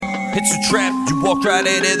It's a trap, you walk right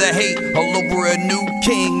into the hate. All over a new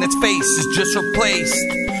king that's face is just replaced.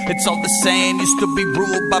 It's all the same, you still be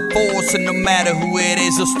ruled by force. And no matter who it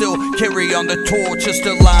is, they'll still carry on the torch. Just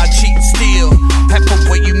a lie, cheat, and steal. Half of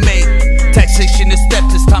what you make. Taxation is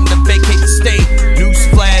theft, it's time to vacate the state.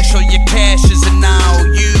 Newsflash, all your cash is an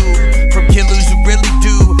IOU. From killers who really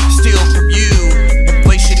do steal from you.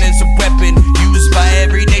 Inflation is a weapon used by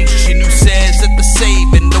every nation who says that they're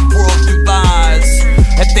saving the world through lies.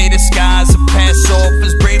 That they disguise and pass off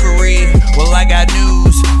as bravery. Well, I got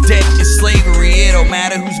news, debt is slavery. It don't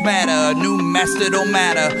matter who's madder, a new master don't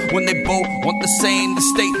matter. When they both want the same, the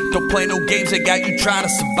state don't play no games. They got you trying to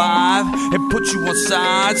survive and put you on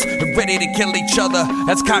sides and ready to kill each other.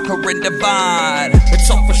 That's conquer and divide.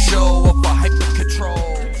 It's all for show, or for hyper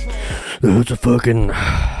control. It's a fucking...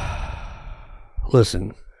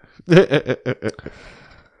 Listen. I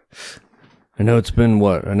know it's been,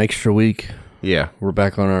 what, an extra week? Yeah. We're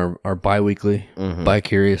back on our bi-weekly,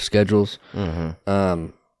 bi-curious schedules.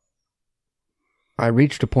 I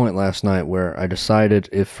reached a point last night where I decided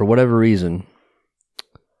if, for whatever reason,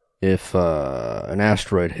 if an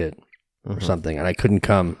asteroid hit or something and I couldn't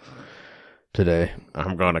come today.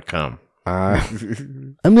 I'm going to come.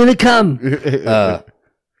 I'm going to come.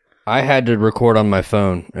 I had to record on my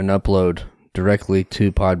phone and upload directly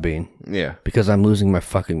to Podbean. Yeah. Because I'm losing my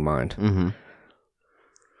fucking mind.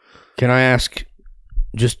 Can I ask,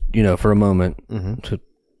 just, for a moment, to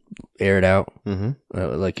air it out?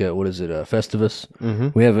 What is it, Festivus?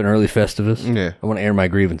 We have an early Festivus. Yeah. I want to air my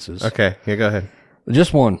grievances. Okay, yeah, go ahead.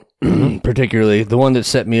 Just one, particularly, the one that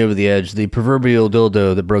set me over the edge, the proverbial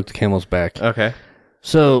dildo that broke the camel's back. Okay.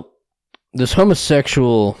 So, this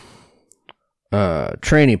homosexual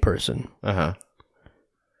trainee person, I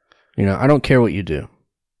don't care what you do.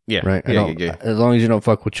 Yeah. Right? Yeah. As long as you don't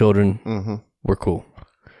fuck with children, we're cool.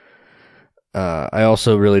 I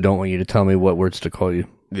also really don't want you to tell me what words to call you.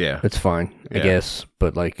 Yeah. It's fine, I guess,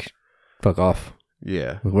 but, fuck off.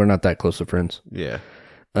 Yeah. We're not that close of friends. Yeah.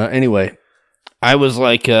 Anyway, I was just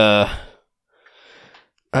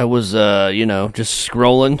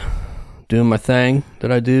scrolling, doing my thing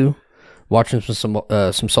that I do, watching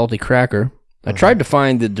some salty cracker. I tried to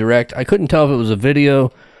find the direct. I couldn't tell if it was a video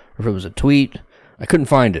or if it was a tweet. I couldn't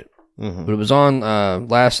find it. But it was on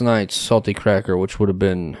last night's salty cracker, which would have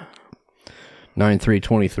been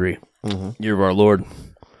 9/3/23, year of our Lord.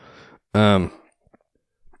 And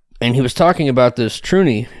he was talking about this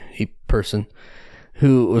Truny person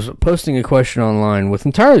who was posting a question online with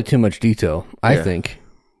entirely too much detail, I think,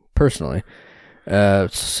 personally.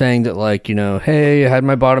 Saying that, hey, I had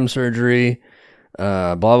my bottom surgery,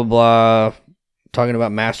 blah, blah, blah. Talking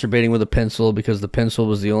about masturbating with a pencil because the pencil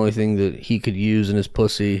was the only thing that he could use in his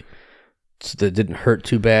pussy that didn't hurt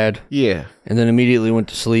too bad. Yeah. And then immediately went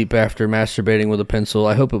to sleep after masturbating with a pencil.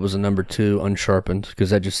 I hope it was a number 2 unsharpened because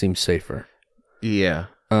that just seems safer. Yeah.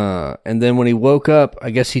 And then when he woke up, I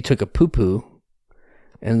guess he took a poo-poo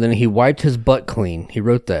and then he wiped his butt clean. He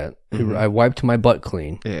wrote that. I wiped my butt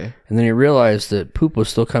clean. Yeah. And then he realized that poop was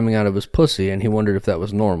still coming out of his pussy and he wondered if that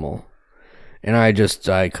was normal. And I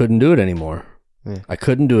couldn't do it anymore. Yeah. I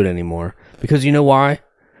couldn't do it anymore. Because you know why?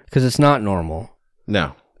 Because it's not normal.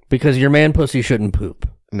 No. Because your man pussy shouldn't poop.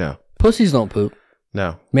 No. Pussies don't poop.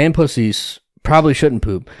 No. Man pussies probably shouldn't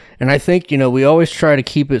poop. And I think, we always try to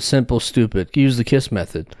keep it simple, stupid. Use the KISS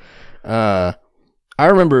method. I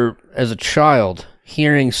remember as a child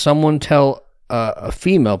hearing someone tell a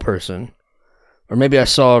female person, or maybe I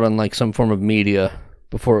saw it on some form of media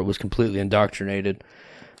before it was completely indoctrinated,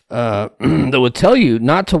 that would tell you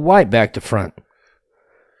not to wipe back to front.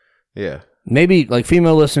 Yeah. Maybe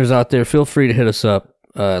female listeners out there, feel free to hit us up.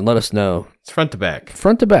 And let us know. It's front to back.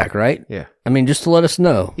 Front to back, right? Yeah. I mean, just to let us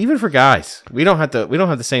know. Even for guys, we don't have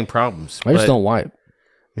the same problems. I just don't wipe.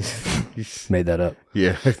 Made that up.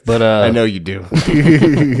 Yeah, but I know you do.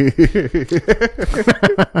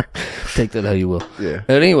 Take that how you will. Yeah.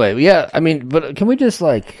 But anyway, yeah. I mean, but can we just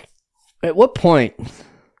at what point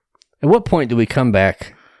do we come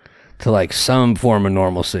back to some form of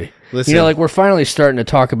normalcy? Listen, we're finally starting to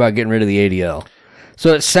talk about getting rid of the ADL.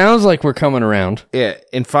 So it sounds like we're coming around. Yeah,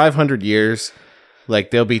 in 500 years,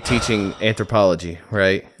 they'll be teaching anthropology,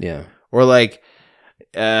 right? Yeah. Or it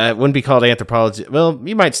wouldn't be called anthropology. Well,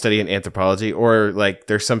 you might study in anthropology, or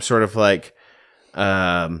there's some sort of I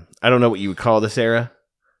don't know what you would call this era,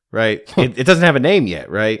 right? It doesn't have a name yet,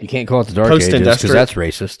 right? You can't call it the Dark Ages because that's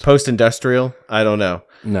racist. Post-industrial? I don't know.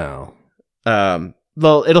 No.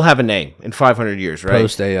 Well, it'll have a name in 500 years, right?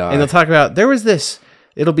 Post-AI. And they'll talk about, there was this,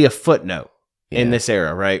 it'll be a footnote. Yeah. In this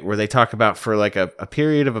era, right, where they talk about for a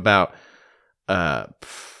period of about, I'm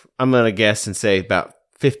going to guess and say about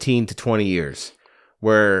 15 to 20 years,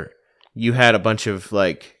 where you had a bunch of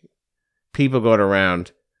like people going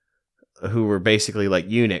around who were basically like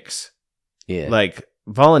eunuchs. Yeah. Like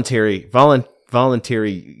voluntary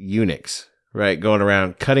eunuchs, right? Going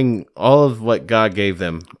around cutting all of what God gave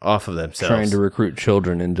them off of themselves. Trying to recruit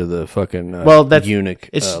children into the fucking that's eunuch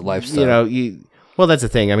lifestyle. You know, well, that's the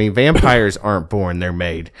thing. I mean, vampires aren't born, they're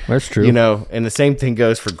made. That's true. You know, and the same thing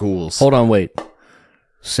goes for ghouls. Hold on, wait.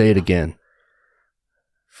 Say it again.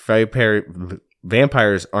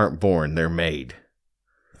 Vampires aren't born, they're made.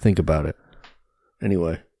 Think about it.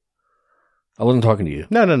 Anyway. I wasn't talking to you.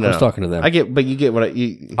 No. I was talking to them. But you get what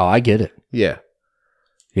I get it. Yeah.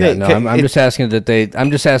 Yeah, no, I'm just asking that they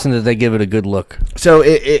give it a good look. So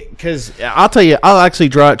because I'll tell you, I'll actually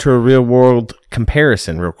draw it to a real world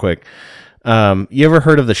comparison real quick. You ever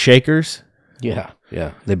heard of the Shakers? Yeah.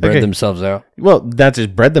 They bred themselves out. Well, not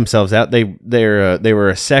just bred themselves out. They were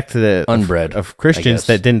a sect unbred of Christians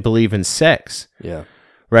that didn't believe in sex. Yeah.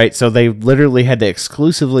 Right. So they literally had to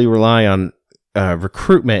exclusively rely on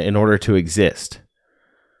recruitment in order to exist.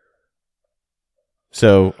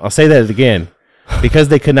 So I'll say that again. Because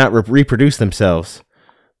they could not reproduce themselves,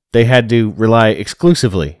 they had to rely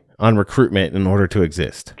exclusively on recruitment in order to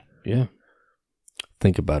exist. Yeah.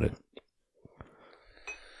 Think about it.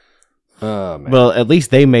 Oh, man. Well, at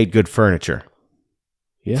least they made good furniture.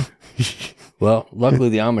 Yeah. Well, luckily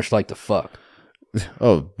the Amish like to fuck.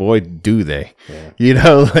 Oh, boy, do they. Yeah. You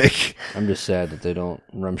know, like... I'm just sad that they don't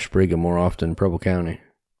rumspriga more often in Preble County.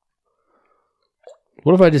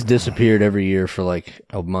 What if I just disappeared every year for like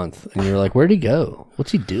a month and you're like, where'd he go?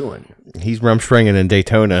 What's he doing? He's rumspringing in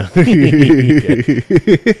Daytona.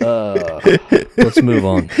 Let's move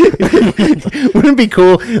on. Wouldn't it be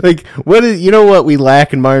cool? Like, what we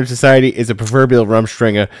lack in modern society is a proverbial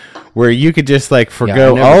rumstringer where you could just like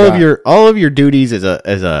forgo all of your duties as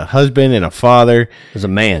a husband and a father, as a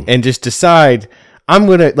man, and just decide I'm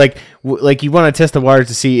gonna like you want to test the waters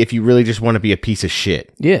to see if you really just want to be a piece of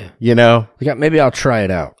shit. Yeah, you know. Maybe I'll try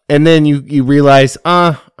it out, and then you realize,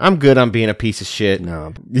 I'm good on being a piece of shit.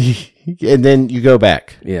 No, and then you go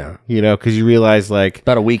back. Yeah, you know, because you realize like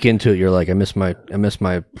about a week into it, you're like, I miss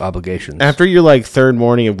my obligations. After your like third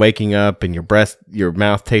morning of waking up and your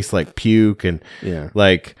mouth tastes like puke and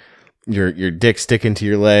like your dick sticking to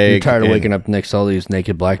your leg. You're tired of waking up next to all these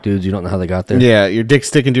naked black dudes. You don't know how they got there. Yeah, your dick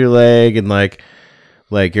sticking to your leg and like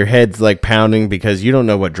your head's like pounding because you don't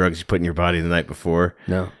know what drugs you put in your body the night before.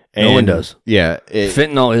 No, no one does. Yeah,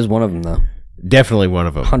 fentanyl is one of them though. Definitely one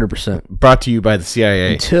of them. 100%. Brought to you by the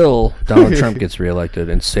CIA. Until Donald Trump gets reelected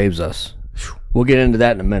and saves us. We'll get into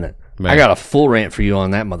that in a minute. Man. I got a full rant for you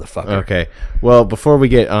on that motherfucker. Okay. Well, before we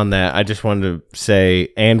get on that, I just wanted to say,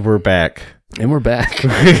 and we're back. And we're back.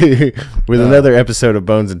 With another episode of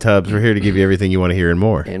Bones and Tubs. We're here to give you everything you want to hear and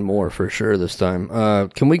more. And more, for sure, this time.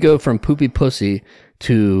 Can we go from poopy pussy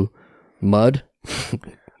to mud?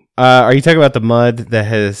 Are you talking about the mud that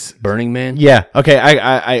has Burning Man? Yeah. Okay.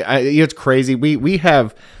 I it's crazy. We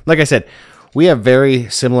have, like I said, we have very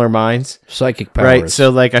similar minds, psychic powers, right? So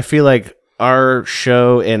like, I feel like our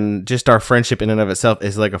show and just our friendship in and of itself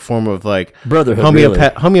is like a form of like brotherhood,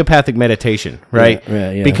 homeopathic meditation, right?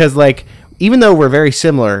 Yeah. Because like, even though we're very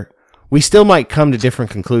similar, we still might come to different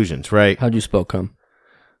conclusions, right? How'd you spell come?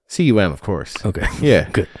 C-U-M, of course. Okay. Yeah.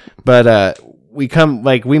 Good. But we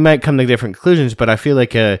might come to different conclusions, but I feel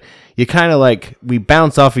like you kind of like we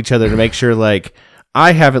bounce off each other to make sure like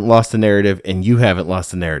I haven't lost the narrative and you haven't lost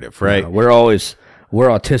the narrative, right? Yeah, we're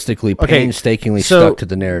autistically painstakingly stuck to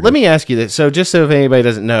the narrative. Let me ask you this. So just so if anybody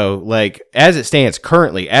doesn't know, like as it stands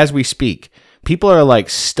currently, as we speak, people are like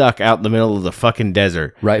stuck out in the middle of the fucking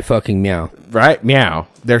desert. Right fucking meow. Right meow.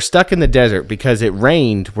 They're stuck in the desert because it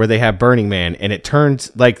rained where they have Burning Man, and it turns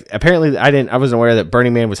like apparently I wasn't aware that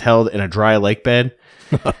Burning Man was held in a dry lake bed.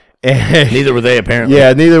 Neither were they apparently.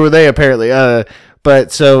 Yeah, neither were they apparently.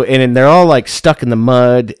 But so and they're all like stuck in the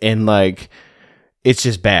mud and like it's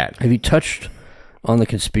just bad. Have you touched on the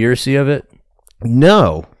conspiracy of it?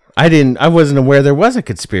 No, I didn't. I wasn't aware there was a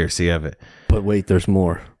conspiracy of it. But wait, there's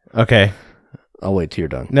more. Okay. I'll wait till you're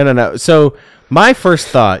done. No. So my first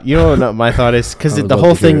thought, you know what my thought is? Because the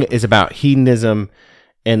whole thing is about hedonism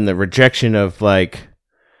and the rejection of like,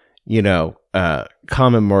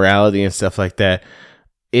 common morality and stuff like that.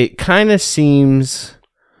 It kind of seems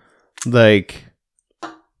like,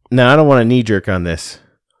 I don't want to knee jerk on this,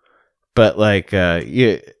 but like, do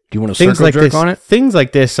you want to circle like jerk this, on it? Things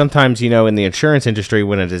like this, sometimes, in the insurance industry,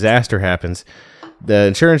 when a disaster happens, the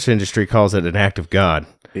insurance industry calls it an act of God.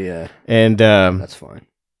 Yeah. And that's fine.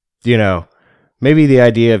 Maybe the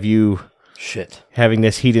idea of you having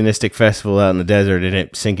this hedonistic festival out in the desert and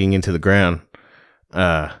it sinking into the ground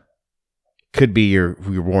could be your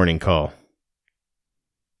warning call.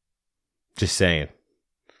 Just saying.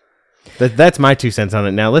 That's my 2 cents on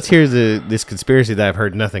it. Now let's hear this conspiracy that I've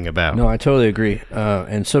heard nothing about. No, I totally agree.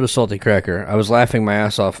 And so does Salty Cracker. I was laughing my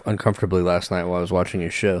ass off uncomfortably last night while I was watching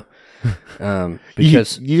your show.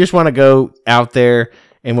 Because you just want to go out there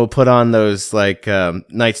and we'll put on those like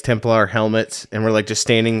Knights Templar helmets and we're like just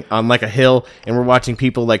standing on like a hill and we're watching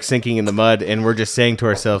people like sinking in the mud and we're just saying to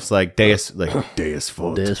ourselves like Deus Vult. Deus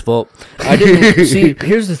Vult. I didn't see.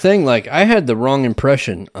 Here's the thing. Like I had the wrong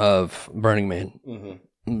impression of Burning Man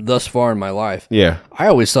thus far in my life. Yeah, I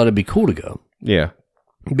always thought it'd be cool to go. Yeah,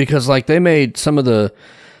 because like they made some of the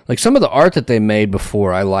art that they made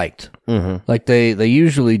before I liked. Like they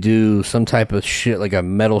usually do some type of shit like a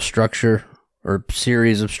metal structure. Or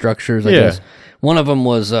series of structures, I guess. One of them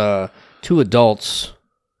was 2 adults,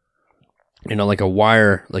 like a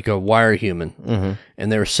wire human,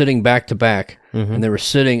 and they were sitting back to back, and they were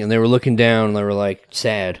sitting and they were looking down, and they were like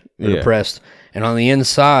sad or depressed, and on the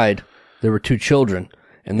inside there were 2 children,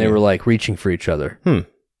 and they were like reaching for each other.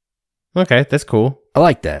 Okay, that's cool. I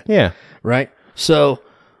like that. Yeah. Right. So,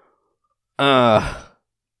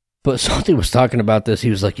 but Salty was talking about this.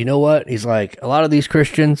 He was like, you know what? He's like, a lot of these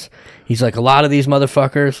Christians, he's like, a lot of these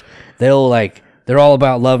motherfuckers, they're all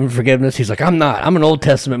about love and forgiveness. He's like, I'm not. I'm an Old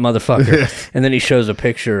Testament motherfucker. And then he shows a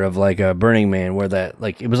picture of like a Burning Man where that,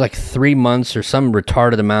 like, it was like 3 months or some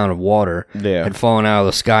retarded amount of water had fallen out of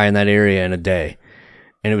the sky in that area in a day.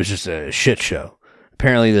 And it was just a shit show.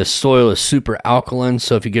 Apparently the soil is super alkaline,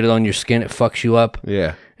 so if you get it on your skin, it fucks you up.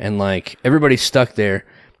 Yeah. And like, everybody's stuck there.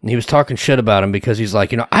 And he was talking shit about him because he's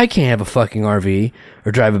like, I can't have a fucking RV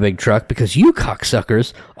or drive a big truck because you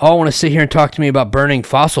cocksuckers all want to sit here and talk to me about burning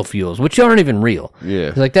fossil fuels, which aren't even real. Yeah.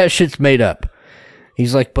 He's like, that shit's made up.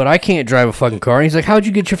 He's like, but I can't drive a fucking car. And he's like, how'd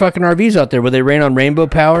you get your fucking RVs out there? Were they ran on rainbow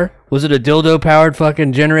power? Was it a dildo-powered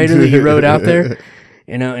fucking generator that you rode out there?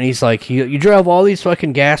 And he's like, you drove all these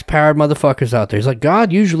fucking gas-powered motherfuckers out there. He's like,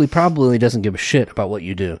 God usually probably doesn't give a shit about what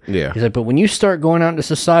you do. Yeah. He's like, but when you start going out into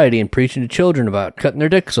society and preaching to children about cutting their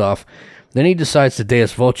dicks off, then he decides to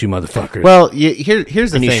Deus Vult you motherfuckers. Well, here's the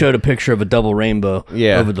thing. And he showed a picture of a double rainbow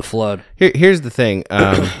over the flood. Here's the thing.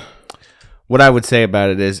 What I would say about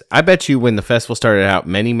it is, I bet you when the festival started out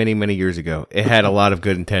many, many, many years ago, it had a lot of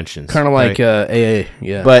good intentions. Kind of like AA,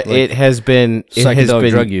 yeah. But like it has been... psychedelic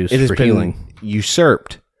drug use for healing.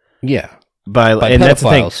 Usurped. Yeah. By and that's the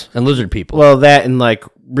thing. And lizard people. Well, that and like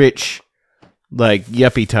rich, like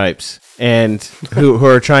yuppie types, and who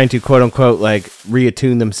are trying to quote unquote like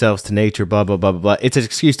reattune themselves to nature. Blah blah blah blah blah. It's an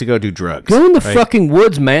excuse to go do drugs. Go in the fucking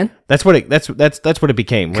woods, man. That's what it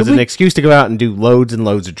became. Was an excuse to go out and do loads and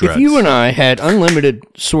loads of drugs. If you and I had unlimited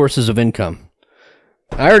sources of income,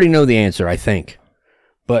 I already know the answer. I think,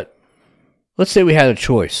 but let's say we had a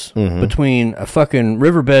choice between a fucking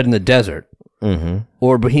riverbed in the desert.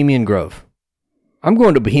 Or Bohemian Grove. I'm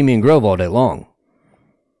going to Bohemian Grove all day long.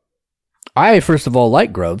 I, first of all,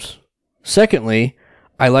 like groves. Secondly,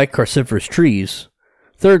 I like cruciferous trees.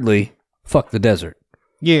 Thirdly, fuck the desert.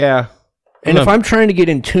 Yeah. And if I'm trying to get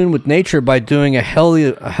in tune with nature by doing a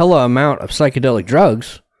hella amount of psychedelic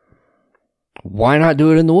drugs, why not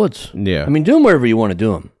do it in the woods? Yeah. I mean, do them wherever you want to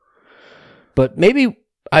do them. But maybe,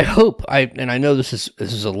 I hope, and I know this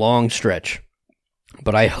is a long stretch,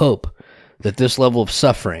 but I hope that this level of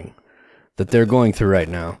suffering that they're going through right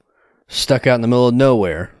now, stuck out in the middle of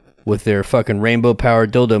nowhere with their fucking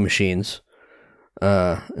rainbow-powered dildo machines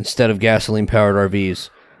instead of gasoline-powered RVs,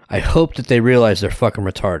 I hope that they realize they're fucking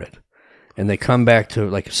retarded and they come back to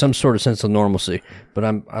like some sort of sense of normalcy. But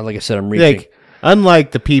like I said, I'm reaching. Like,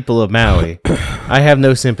 unlike the people of Maui, I have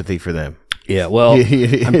no sympathy for them. Yeah, well,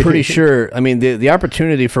 I'm pretty sure. I mean, the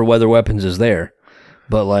opportunity for weather weapons is there,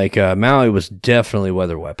 but like Maui was definitely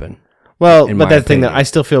weather weapon. Well, but that's the thing that I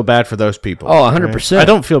still feel bad for those people. Oh, 100%. I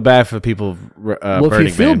don't feel bad for the people well, if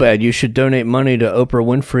you feel bad, you should donate money to Oprah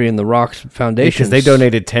Winfrey and the Rocks Foundation. Because they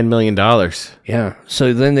donated $10 million. Yeah.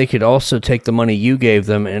 So then they could also take the money you gave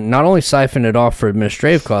them and not only siphon it off for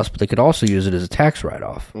administrative costs, but they could also use it as a tax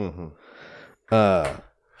write-off.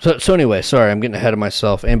 So anyway, sorry, I'm getting ahead of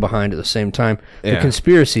myself and behind at the same time. The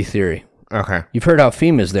conspiracy theory. Okay. You've heard how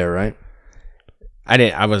FEMA's there, right?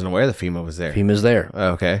 I wasn't aware that FEMA was there. FEMA's there.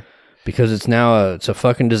 Okay. Because it's now it's a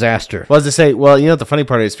fucking disaster. Well, as I say, well, you know what the funny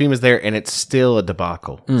part is? FEMA's there, and it's still a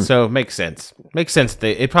debacle. So it makes sense. Makes sense.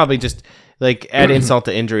 It probably just, like, add insult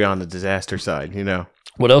to injury on the disaster side, you know?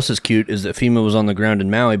 What else is cute is that FEMA was on the ground in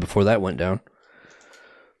Maui before that went down.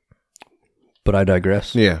 But I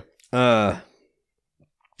digress. Yeah.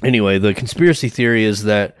 Anyway, the conspiracy theory is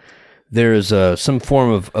that there is some form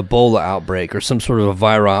of Ebola outbreak or some sort of a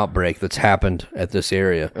viral outbreak that's happened at this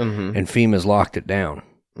area, and FEMA's locked it down.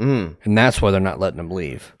 And that's why they're not letting them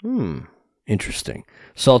leave. Interesting.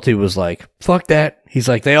 Salty was like, fuck that. He's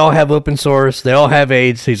like, they all have open source. They all have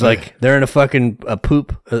AIDS. He's like, they're in a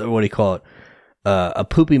poop, what do you call it? A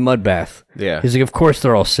poopy mud bath. Yeah. He's like, of course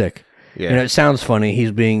they're all sick. Yeah. And it sounds funny.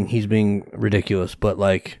 He's being ridiculous, but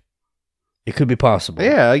like, it could be possible.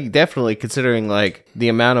 Yeah, definitely. Considering like the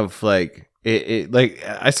amount of like, like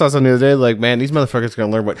I saw something the other day. Like, man, these motherfuckers are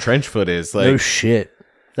gonna learn what trench foot is. Like, no shit.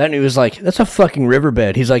 Then he was like, that's a fucking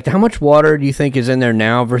riverbed. He's like, how much water do you think is in there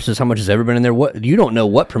now versus how much has ever been in there? What, you don't know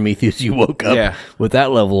what Prometheus you woke up with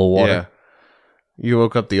that level of water. Yeah. You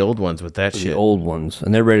woke up the old ones with that shit. The old ones.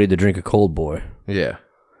 And they're ready to drink a cold boy. Yeah.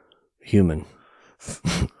 Human.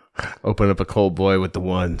 Open up a cold boy with the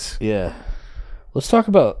ones. Yeah. Let's talk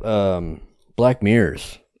about Black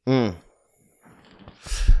Mirrors.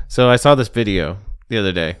 So I saw this video the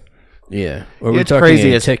other day. Yeah. Or we're talking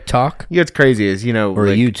crazy TikTok? Yeah, what's crazy is, you know... Or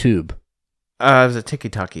like, YouTube? It was a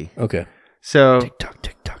TikTok. Okay. So...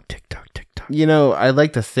 TikTok. You know, I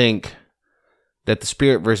like to think that the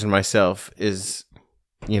spirit version of myself is,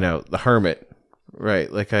 you know, the hermit,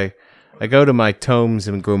 right? Like, I go to my tomes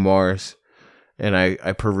and grimoires, and I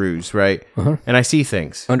peruse, right? Uh-huh. And I see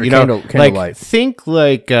things. Under you candlelight. Like, think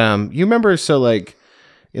like... you remember, so like,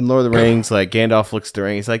 in Lord of the Rings, like, Gandalf looks at the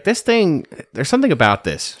ring, he's like, this thing... There's something about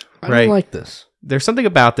this. I don't like this. There's something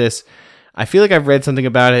about this. I feel like I've read something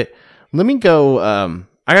about it. Let me go.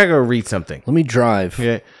 I gotta go read something. Let me drive.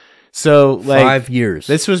 Yeah. So like 5 years.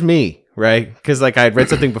 This was me, right? Because like I had read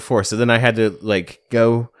something before, so then I had to like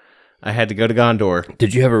go. I had to go to Gondor.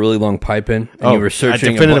 Did you have a really long pipe in? And you were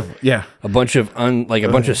searching a bunch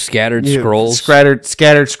of scattered scrolls?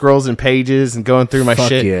 Scattered scrolls and pages and going through my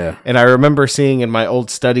shit. Yeah. And I remember seeing in my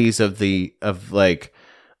old studies of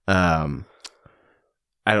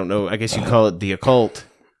I don't know. I guess you call it the occult.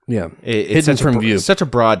 Yeah, it's hidden from view. It's such a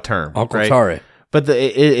broad term, Occultare. Right? But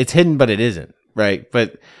it's hidden, but it isn't, right?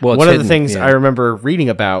 But one of the things I remember reading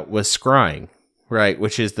about was scrying, right?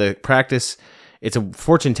 Which is the practice. It's a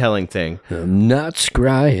fortune telling thing. I'm not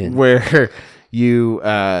scrying. Where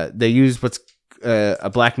they use what's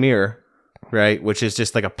a black mirror, right? Which is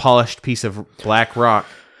just like a polished piece of black rock,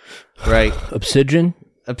 right?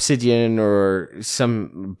 Obsidian or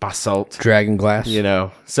some basalt, dragon glass, you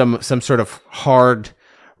know, some sort of hard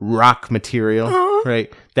rock material,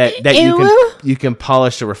 right? That you can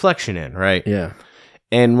polish a reflection in, right? Yeah.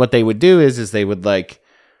 And what they would do is they would like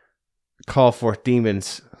call forth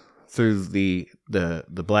demons through the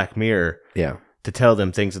black mirror, to tell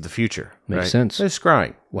them things of the future. Makes sense. They're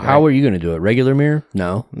scrying. Well, how are you going to do it? Regular mirror?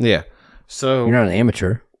 No. Yeah. So you're not an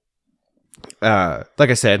amateur. Like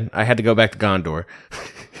I said, I had to go back to Gondor.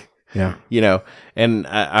 Yeah. You know, and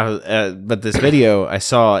but this video I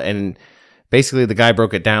saw, and basically the guy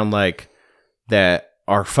broke it down like that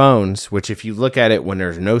our phones, which if you look at it when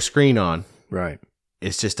there's no screen on, right,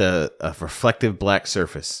 it's just a reflective black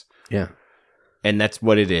surface. Yeah. And that's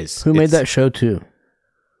what it is. Who made that show too?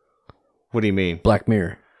 What do you mean? Black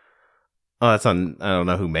Mirror. Oh, that's on, I don't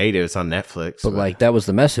know who made it. It's on Netflix. But like, that was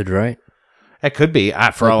the message, right? That could be. For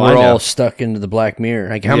like all I know. We're all stuck into the Black Mirror.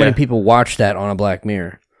 Like, how many people watch that on a Black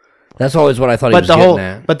Mirror? That's always what I thought he was getting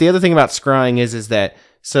at. But the other thing about scrying is that,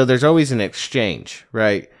 so there's always an exchange,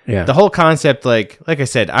 right? Yeah. The whole concept, like I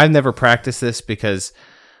said, I've never practiced this because...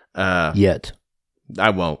 Yet. I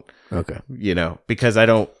won't. Okay. You know, because I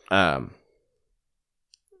don't...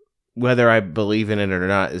 whether I believe in it or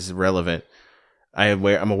not is irrelevant.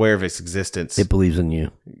 I'm aware of its existence. It believes in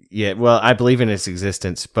you. Yeah, well, I believe in its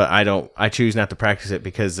existence, but I choose not to practice it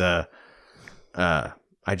because I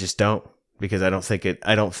just don't. Because I don't think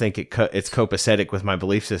it's copacetic with my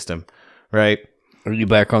belief system, right? Are you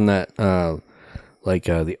back on that?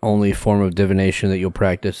 The only form of divination that you'll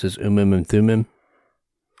practice is and Thummim?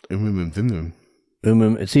 And Thummim.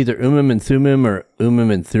 It's either and Thummim or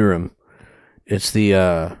and Thurim. It's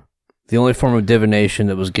the only form of divination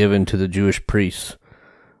that was given to the Jewish priests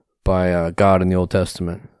by God in the Old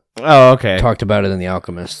Testament. Oh, okay. Talked about it in The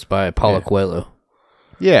Alchemists by Paulo Coelho.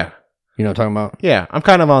 Yeah. You know what I'm talking about? Yeah, I'm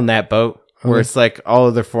kind of on that boat. Where it's like all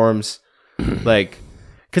other forms, like,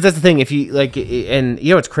 because that's the thing. If you like, and you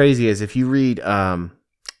know what's crazy is if you read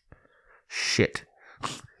shit.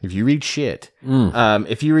 If you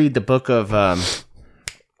read the book of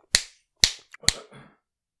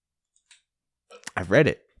I've read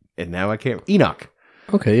it and now I can't. Enoch.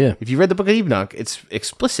 Okay, yeah. If you read the book of Enoch, it's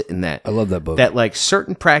explicit in that. I love that book. That like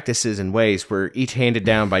certain practices and ways were each handed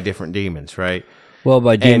down by different demons, right? Well,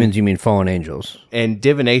 by demons you mean fallen angels and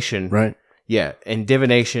divination, right? Yeah, and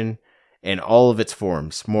divination in all of its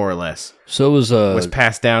forms, more or less. So was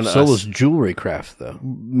passed down to us. So was jewelry craft, though.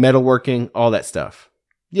 Metalworking, all that stuff.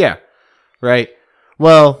 Yeah, right.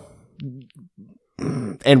 Well,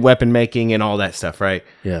 and weapon making and all that stuff, right?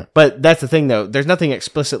 Yeah. But that's the thing, though. There's nothing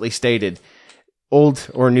explicitly stated, Old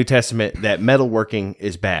or New Testament, that metalworking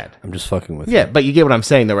is bad. I'm just fucking with you. Yeah, but you get what I'm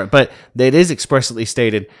saying, though, right? But it is explicitly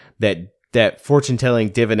stated that fortune telling,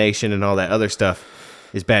 divination, and all that other stuff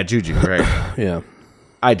is bad juju, right? Yeah.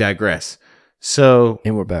 I digress. So,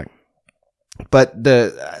 and we're back. But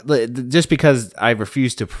just because I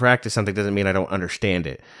refuse to practice something doesn't mean I don't understand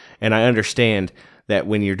it. And I understand that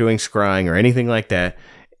when you're doing scrying or anything like that,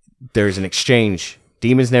 there's an exchange.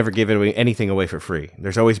 Demons never give anything away for free.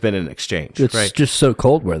 There's always been an exchange. It's right? just so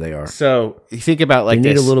cold where they are. So you think about like they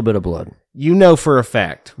need this. A little bit of blood. You know for a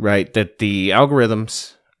fact, right, that the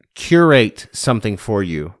algorithms curate something for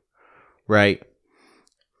you, right?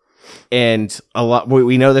 And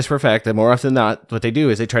we know this for a fact that more often than not, what they do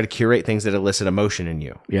is they try to curate things that elicit emotion in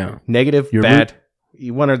you. Yeah. Negative, bad,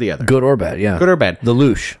 one or the other. Good or bad, yeah. Good or bad. The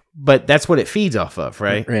loosh. But that's what it feeds off of,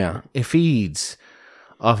 right? Yeah. It feeds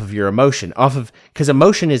off of your emotion, because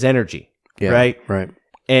emotion is energy, right? Right.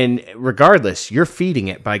 And regardless, you're feeding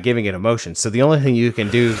it by giving it emotion. So the only thing you can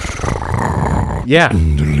do,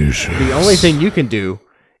 delicious. The only thing you can do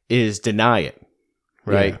is deny it,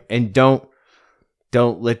 right? Yeah. And don't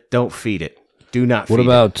feed it. Do not feed it. What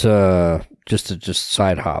about just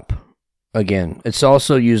side hop? Again, it's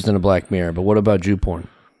also used in a Black Mirror, but what about Jew porn?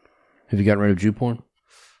 Have you gotten rid of Jew porn?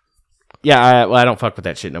 Yeah, I don't fuck with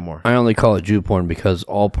that shit no more. I only call it Jew porn because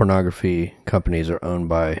all pornography companies are owned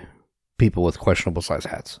by people with questionable size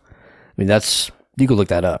hats. I mean, you can look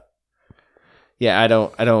that up. Yeah,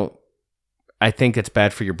 I think it's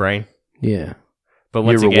bad for your brain. Yeah. But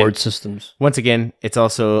your reward systems. Once again, it's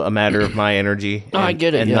also a matter of my energy. I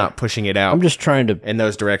get it. And not pushing it out. I'm just trying to in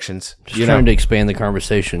those directions. Trying to expand the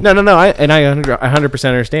conversation. No. I 100%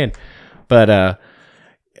 understand. But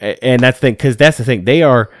and that's the thing, because that's the thing.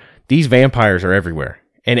 These vampires are everywhere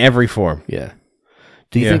in every form. Yeah.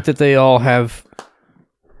 Do you think that they all have,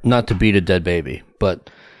 not to beat a dead baby, but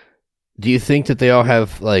do you think that they all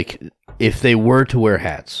have, like, if they were to wear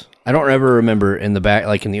hats? I don't ever remember in the back,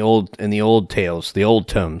 like in the old tales, the old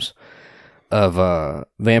tomes of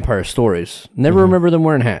vampire stories. Never remember them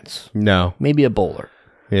wearing hats. No, maybe a bowler.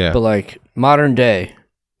 Yeah, but like modern day,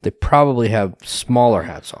 they probably have smaller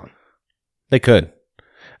hats on. They could.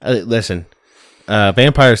 Listen,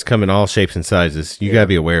 vampires come in all shapes and sizes. You gotta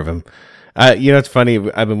be aware of them. It's funny.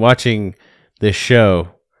 I've been watching this show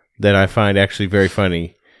that I find actually very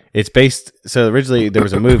funny. It's based. So originally there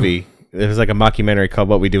was a movie. It was like a mockumentary called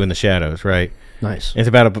What We Do in the Shadows, right? Nice. It's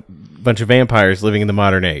about a bunch of vampires living in the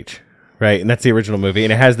modern age, right? And that's the original movie.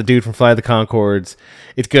 And it has the dude from Flight of the Conchords.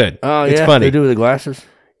 It's good. Oh, it's funny. They do with the glasses?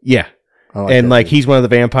 Yeah. And he's one of the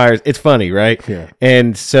vampires. It's funny, right? Yeah.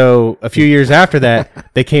 And so a few years after that,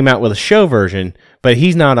 they came out with a show version, but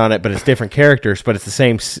he's not on it, but it's different characters, but it's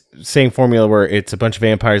the same formula where it's a bunch of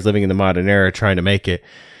vampires living in the modern era trying to make it.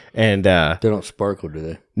 And they don't sparkle, do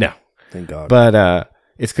they? No. Thank God. But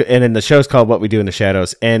and then the show's called What We Do in the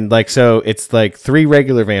Shadows, and so it's like 3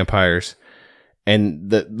 regular vampires,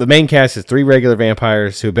 and the main cast is 3 regular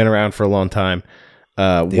vampires who have been around for a long time.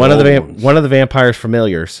 One of the vampires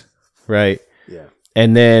familiars, right? Yeah.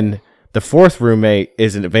 And then the 4th roommate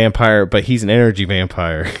isn't a vampire, but he's an energy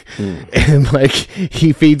vampire, and like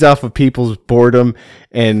he feeds off of people's boredom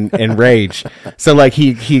and rage. So like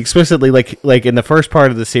he explicitly like in the first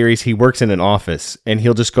part of the series, he works in an office and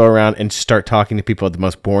he'll just go around and start talking to people at the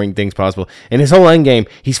most boring things possible. And his whole end game,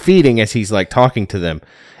 he's feeding as he's like talking to them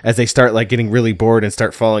as they start like getting really bored and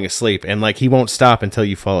start falling asleep. And like he won't stop until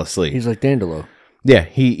you fall asleep. He's like Dandelo. Yeah,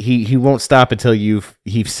 he won't stop until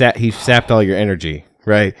he's sapped all your energy,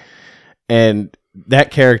 right? And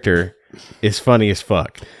that character is funny as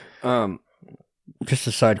fuck. Just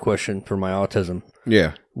a side question for my autism.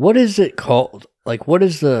 Yeah. What is it called? Like, what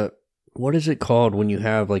is it called when you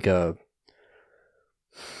have like it's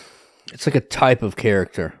like a type of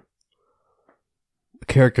character. A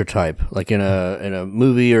character type. Like in a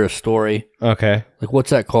movie or a story. Okay. Like,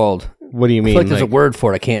 what's that called? What do you mean? I feel like there's a word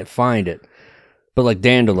for it. I can't find it. But like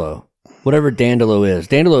Dandelo. Whatever Dandelo is.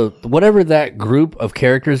 Dandelo, whatever that group of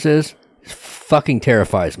characters is, fucking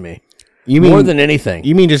terrifies me. You mean more than anything?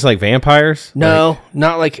 You mean just like vampires? No,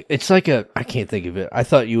 not like it's like I can't think of it. I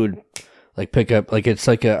thought you would like pick up like it's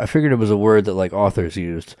like I figured it was a word that like authors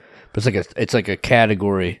used, but it's like a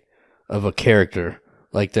category of a character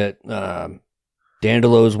like that.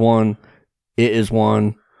 Dandelo is one. It is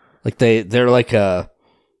one. Like they're like a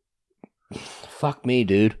fuck me,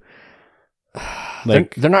 dude.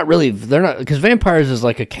 Like they're not because vampires is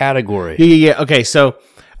like a category. Yeah. Okay, so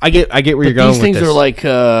I get where you're going. These things with this. are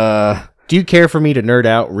like Do you care for me to nerd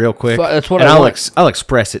out real quick? That's what and I I'll want. I'll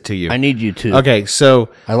express it to you. I need you to. Okay, so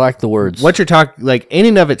I like the words. What you're talking, like in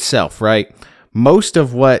and of itself, right? Most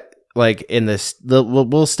of what, like in this,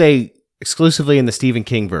 we'll stay exclusively in the Stephen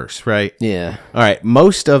King verse, right? Yeah. All right.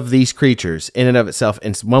 Most of these creatures, in and of itself,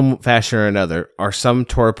 in one fashion or another, are some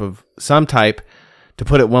type, to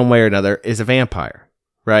put it one way or another, is a vampire,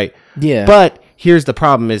 right? Yeah. But here's the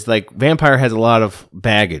problem: is like vampire has a lot of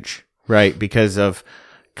baggage, right? Because of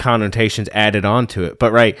connotations added onto it.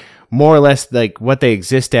 But right, more or less, like what they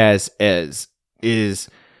exist as is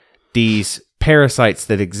these parasites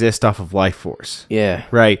that exist off of life force. Yeah.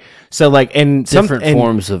 Right. So like, and different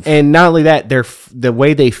forms of, and not only that, the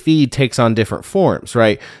way they feed takes on different forms.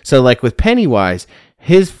 Right. So like with Pennywise,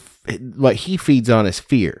 what he feeds on is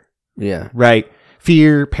fear. Yeah. Right.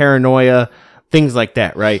 Fear, paranoia, things like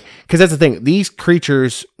that. Right. Because that's the thing. These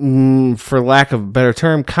creatures, for lack of a better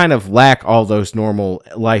term, kind of lack all those normal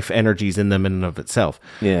life energies in them in and of itself.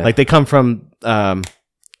 Yeah. Like they come from,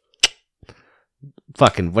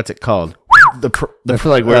 fucking, what's it called? I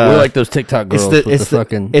feel like we're like those TikTok girls with the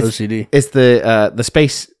fucking OCD. It's the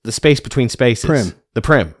space between spaces. Prim. The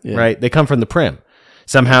prim, right? They come from the prim.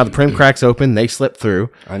 Somehow the prim cracks open, they slip through.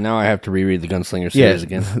 I know I have to reread the Gunslinger series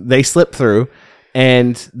again. They slip through,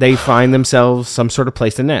 and they find themselves some sort of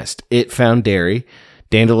place to nest. It found Derry.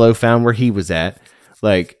 Dandelo found where he was at.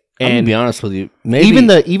 Like, I'm gonna and be honest with you, maybe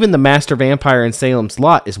even the master vampire in Salem's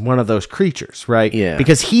Lot is one of those creatures, right? Yeah.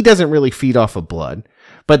 Because he doesn't really feed off of blood.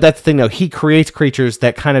 But that's the thing, though. He creates creatures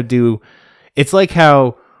that kind of do. It's like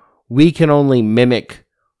how we can only mimic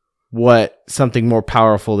what something more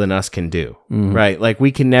powerful than us can do, right? Like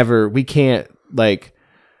we can't like,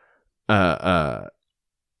 like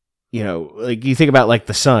you think about like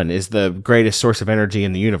the sun is the greatest source of energy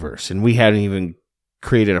in the universe, and we haven't even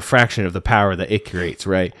created a fraction of the power that it creates,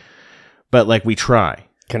 right? But like we try.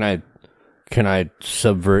 Can I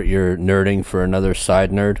subvert your nerding for another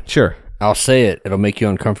side nerd? Sure. I'll say it. It'll make you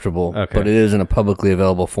uncomfortable, okay. But it is in a publicly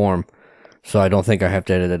available form, so I don't think I have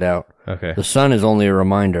to edit it out. Okay. The sun is only a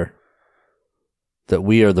reminder that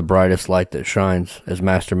we are the brightest light that shines as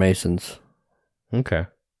Master Masons. Okay.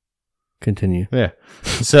 Continue. Yeah.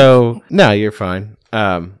 So, no, you're fine.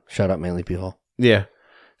 Shout out Manly P. Hall. Yeah.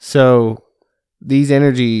 So, these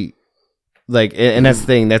energy... Like, and that's the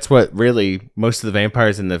thing. That's what really most of the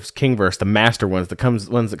vampires in the Kingverse, the master ones that come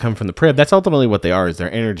from the Prib, that's ultimately what they are. Is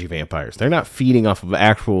they're energy vampires. They're not feeding off of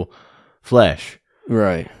actual flesh,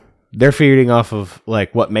 right? They're feeding off of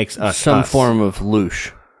like what makes us some form of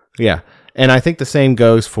loosh. Yeah, and I think the same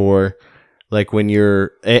goes for like when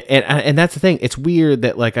you're and that's the thing. It's weird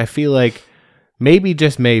that like I feel like maybe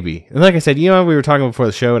just maybe, and like I said, we were talking before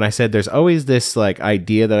the show, and I said there's always this like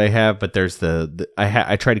idea that I have, but there's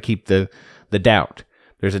I try to keep the doubt.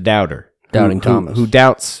 There's a doubter. Doubting Thomas. Who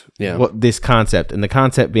doubts what this concept. And the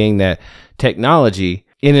concept being that technology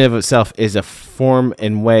in and of itself is a form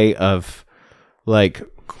and way of like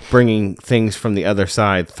bringing things from the other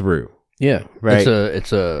side through. Yeah. Right.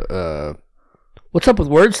 It's a what's up with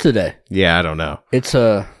words today? Yeah, I don't know. It's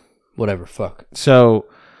a whatever, fuck. So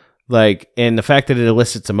like, and the fact that it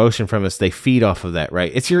elicits emotion from us, they feed off of that,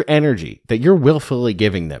 right? It's your energy that you're willfully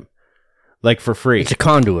giving them. Like for free. It's a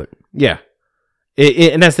conduit. Yeah.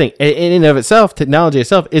 And that's the thing. In and of itself, technology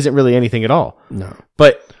itself isn't really anything at all. No.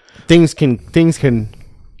 But things can.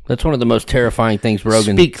 That's one of the most terrifying things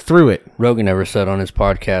Rogan speak through it. Rogan ever said on his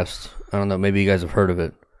podcast. I don't know. Maybe you guys have heard of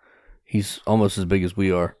it. He's almost as big as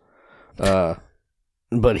we are.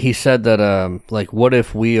 But he said that like, what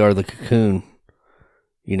if we are the cocoon?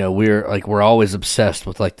 We're always obsessed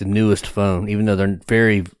with like the newest phone, even though they're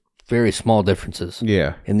very, very small differences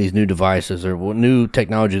in these new devices or new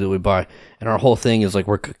technology that we buy. And our whole thing is like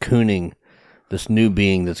we're cocooning this new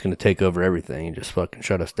being that's going to take over everything and just fucking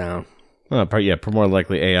shut us down. More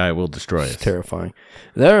likely AI will destroy us. It's terrifying.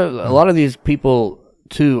 There are a lot of these people,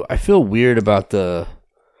 too. I feel weird about the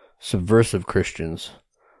subversive Christians,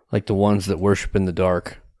 like the ones that worship in the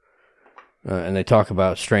dark. And they talk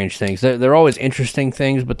about strange things. They're always interesting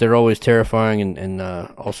things, but they're always terrifying and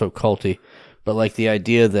also culty. But like the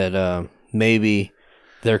idea that maybe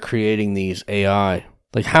they're creating these AI.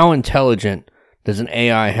 Like how intelligent does an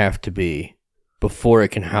AI have to be before it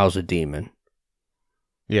can house a demon?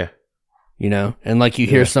 Yeah. And like you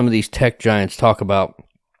hear some of these tech giants talk about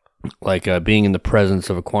like being in the presence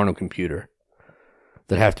of a quantum computer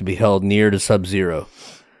that have to be held near to sub-zero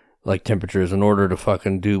like temperatures in order to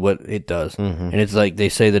fucking do what it does. Mm-hmm. And it's like they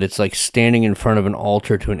say that it's like standing in front of an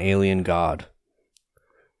altar to an alien god.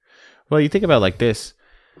 Well, you think about it like this.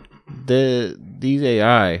 These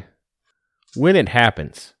AI, when it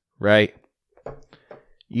happens, right?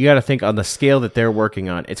 you got to think on the scale that they're working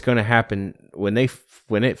on. It's going to happen when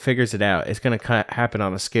it figures it out. It's going to happen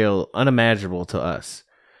on a scale unimaginable to us,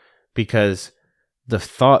 because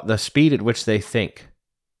the speed at which they think,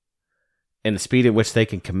 and the speed at which they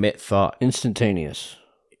can commit thought, instantaneous.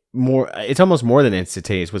 It's almost more than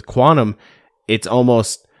instantaneous. With quantum, it's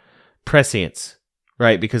almost prescience,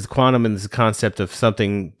 right? Because quantum is the concept of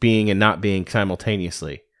something being and not being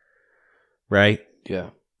simultaneously, right?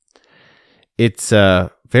 Yeah. It's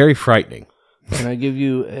very frightening. Can I give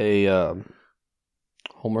you a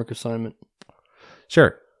homework assignment?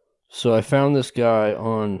 Sure. So I found this guy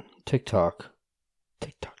on TikTok.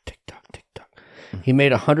 He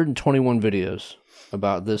made 121 videos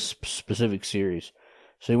about this specific series.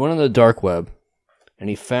 So he went on the dark web, and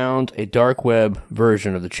he found a dark web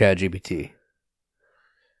version of the ChatGPT.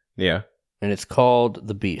 Yeah. And it's called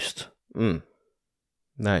The Beast.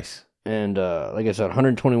 Nice. And like I said,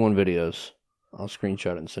 121 videos. I'll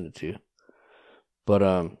screenshot it and send it to you. But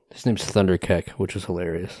his name's Thunderkeck, which is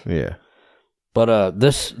hilarious. Yeah. But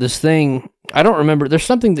this thing, I don't remember. There's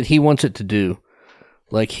something that he wants it to do.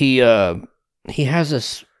 Like he has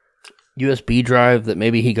this USB drive that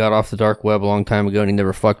maybe he got off the dark web a long time ago, and he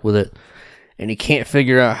never fucked with it. And he can't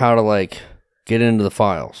figure out how to like get into the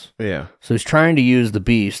files. Yeah. So he's trying to use the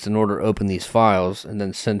Beast in order to open these files and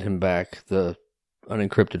then send him back the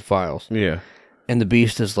unencrypted files. Yeah. And the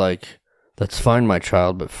Beast is like, "That's fine, my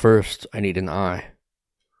child, but first I need an eye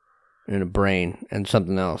and a brain and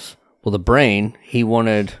something else." Well, the brain, he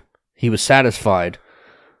was satisfied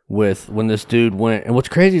with when this dude went. And what's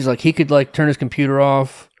crazy is like he could like turn his computer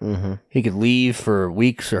off. Mm-hmm. He could leave for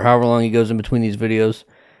weeks or however long he goes in between these videos.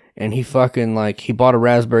 And he fucking like, he bought a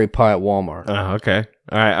Raspberry Pi at Walmart. Oh, okay.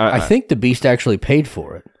 All right. I think the Beast actually paid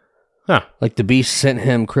for it. Huh. Like the Beast sent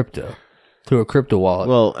him crypto through a crypto wallet.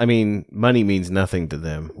 Well, I mean, money means nothing to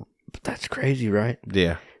them. But that's crazy, right?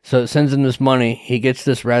 Yeah. So it sends him this money. He gets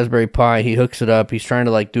this Raspberry Pi. He hooks it up. He's trying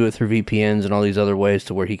to like do it through VPNs and all these other ways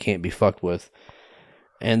to where he can't be fucked with.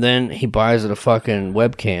 And then he buys it a fucking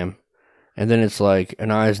webcam. And then it's like,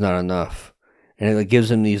 an eye is not enough. And it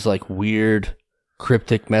gives him these like weird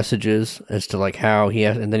cryptic messages as to like how he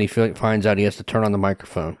has, and then he finds out he has to turn on the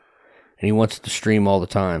microphone. And he wants to stream all the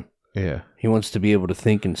time. Yeah. He wants to be able to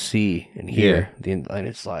think and see and hear. Yeah. And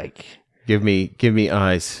it's like, give me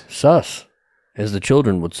eyes. Sus, as the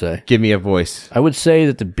children would say. Give me a voice. I would say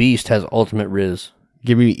that the Beast has ultimate riz.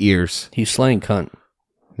 Give me ears. He's slaying cunt.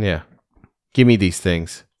 Yeah. Give me these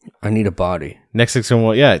things. I need a body. Next thing's gonna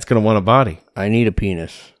want, it's gonna want a body. I need a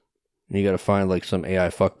penis. And you gotta find like some AI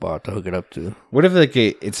fuckbot to hook it up to. What if like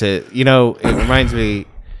it's a, it reminds me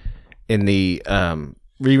in the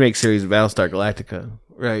remake series of Battlestar Galactica,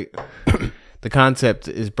 right? The concept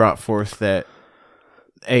is brought forth that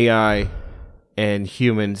AI and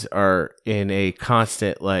humans are in a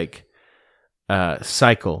constant like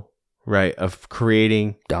cycle, right, of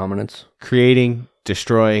creating dominance,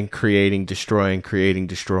 destroying, creating,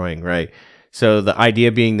 destroying, right? So the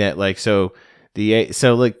idea being that like say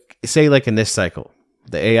like in this cycle,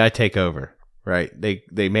 the AI take over, right?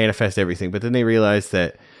 They manifest everything, but then they realize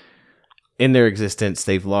that in their existence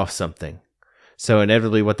they've lost something. So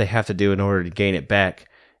inevitably what they have to do in order to gain it back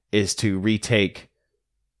is to retake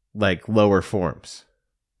like lower forms.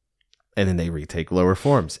 And then they retake lower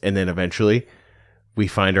forms. And then eventually we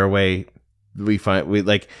find our way,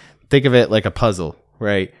 think of it like a puzzle,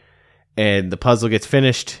 right? And the puzzle gets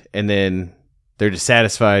finished and then they're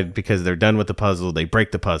dissatisfied because they're done with the puzzle. They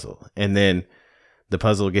break the puzzle and then the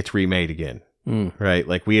puzzle gets remade again. Right?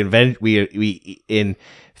 Like we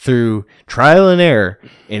through trial and error,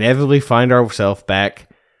 inevitably find ourselves back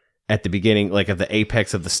at the beginning, like at the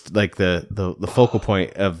apex of the focal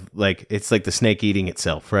point of like, it's like the snake eating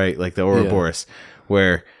itself, right? Like the Ouroboros,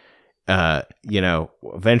 where,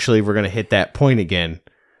 eventually we're going to hit that point again,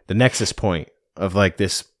 the nexus point of like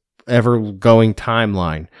this ever going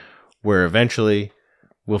timeline where eventually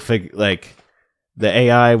we'll figure like the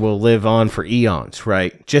AI will live on for eons,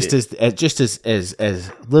 right? Just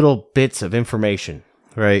as little bits of information,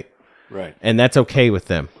 right? Right. And that's okay with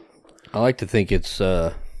them. I like to think it's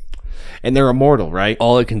and they're immortal, right?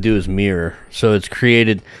 All it can do is mirror. So it's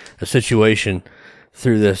created a situation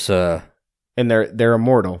through this and they're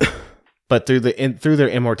immortal. But through their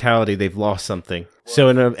immortality they've lost something. So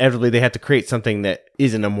inevitably they have to create something that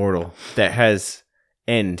isn't immortal, that has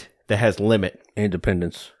end, that has limit,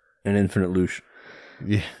 independence, and infinite loosh.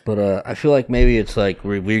 Yeah. But I feel like maybe it's like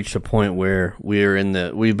we've reached a point where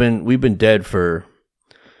we've been dead for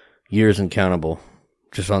years uncountable,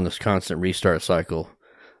 just on this constant restart cycle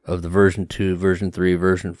of the version 2, version 3,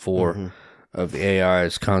 version 4 of the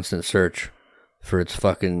AI's constant search for its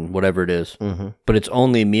fucking whatever it is. Mm-hmm. But it's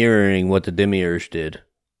only mirroring what the demiurge did,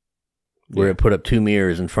 where it put up 2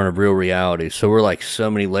 mirrors in front of real reality. So we're like so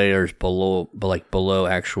many layers below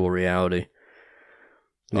actual reality,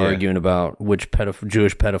 arguing about which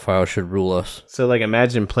Jewish pedophile should rule us. So like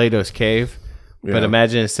imagine Plato's cave, but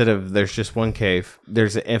imagine instead of there's just one cave,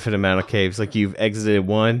 there's an infinite amount of caves. Like you've exited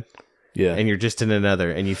one, and you're just in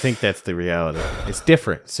another, and you think that's the reality. It's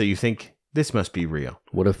different, so you think this must be real.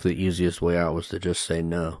 What if the easiest way out was to just say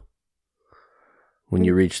no when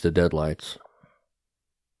you reach the deadlights?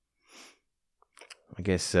 I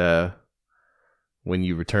guess when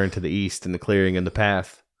you return to the east in the clearing and the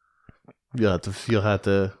path, you'll have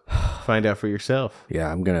to find out for yourself.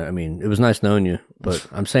 Yeah, it was nice knowing you, but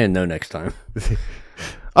I'm saying no next time.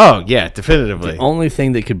 Oh, yeah, definitively. The only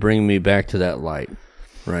thing that could bring me back to that light,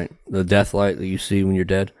 right? The death light that you see when you're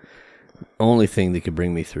dead, only thing that could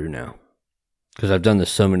bring me through now. Because I've done this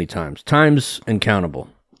so many times. Times uncountable.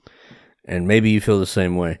 And maybe you feel the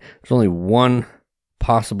same way. There's only one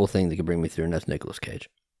possible thing that could bring me through, and that's Nicolas Cage.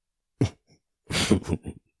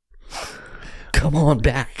 Come on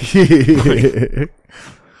back. In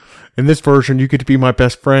this version, you get to be my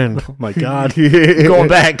best friend. Oh my God. I'm going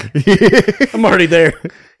back. I'm already there.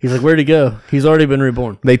 He's like, where'd he go? He's already been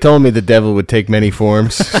reborn. They told me the devil would take many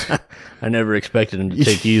forms. I never expected him to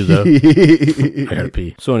take you, though. I gotta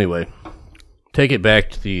pee. So anyway, take it back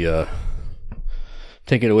to the...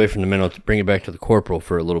 take it away from the mental, bring it back to the corporal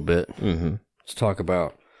for a little bit. Mm-hmm. Let's talk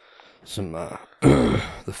about some the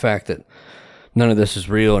fact that none of this is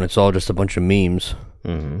real and it's all just a bunch of memes.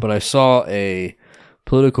 Mm-hmm. But I saw a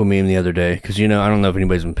political meme the other day because, I don't know if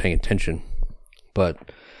anybody's been paying attention, but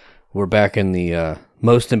we're back in the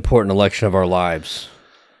most important election of our lives.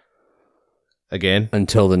 Again?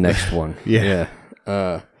 Until the next one. Yeah.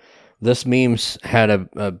 This meme's had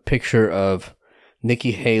a picture of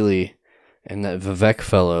Nikki Haley and that Vivek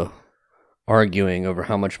fellow arguing over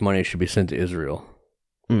how much money should be sent to Israel.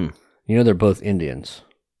 Mm. They're both Indians.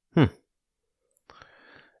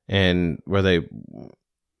 And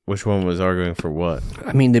which one was arguing for what?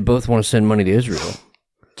 They both want to send money to Israel.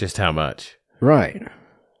 Just how much? Right.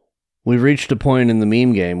 We've reached a point in the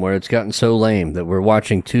meme game where it's gotten so lame that we're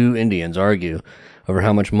watching 2 Indians argue over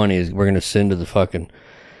how much money we're going to send to the fucking...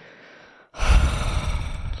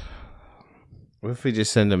 What if we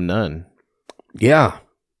just send them none? Yeah.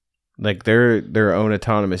 Like they're their own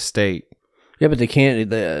autonomous state. Yeah, but they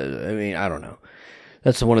can't... I don't know.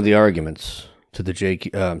 That's one of the arguments to the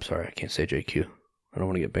JQ... I'm sorry, I can't say JQ. I don't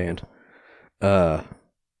want to get banned. How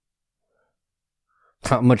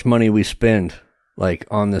much money we spend,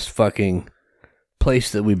 on this fucking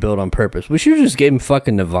place that we built on purpose. We should have just gave them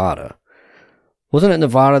fucking Nevada. Wasn't it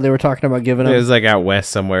Nevada they were talking about giving them? It was out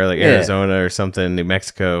west somewhere, Arizona or something, New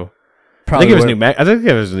Mexico. Probably I think it was I think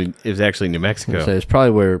it was actually New Mexico. It's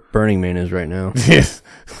probably where Burning Man is right now. Yes.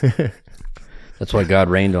 That's why God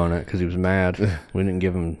rained on it, because he was mad. We didn't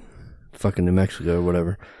give him fucking New Mexico or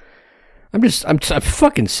whatever. I'm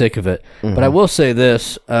fucking sick of it. Mm-hmm. But I will say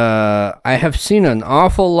this. I have seen an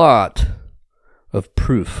awful lot of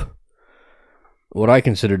proof. What I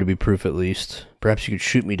consider to be proof, at least. Perhaps you could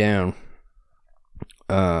shoot me down.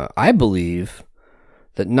 I believe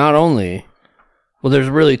that not only... Well, there's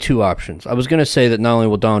really 2 options. I was going to say that not only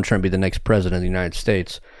will Donald Trump be the next president of the United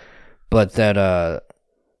States, but that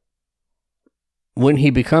when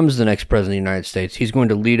he becomes the next president of the United States, he's going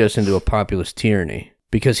to lead us into a populist tyranny.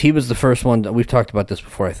 Because he was the first one, we've talked about this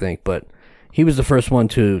before, I think, but he was the first one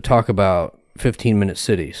to talk about 15-minute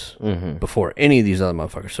cities before any of these other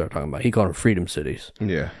motherfuckers started talking about it. He called them freedom cities.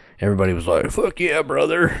 Yeah. Everybody was like, fuck yeah,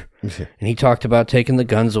 brother. And he talked about taking the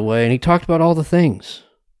guns away, and he talked about all the things.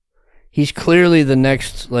 He's clearly the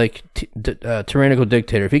next, tyrannical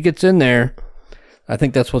dictator. If he gets in there, I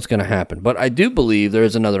think that's what's going to happen. But I do believe there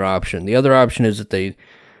is another option. The other option is that they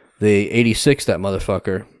 86 that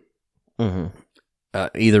motherfucker,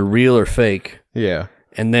 either real or fake. Yeah.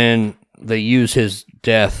 And then they use his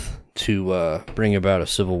death to bring about a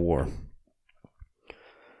civil war.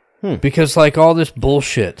 Because, all this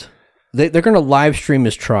bullshit, they're going to live stream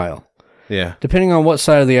his trial. Yeah. Depending on what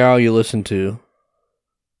side of the aisle you listen to.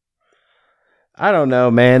 I don't know,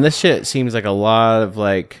 man. This shit seems like a lot of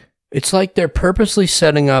It's like they're purposely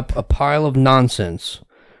setting up a pile of nonsense,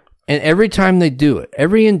 and every time they do it,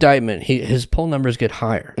 every indictment, his poll numbers get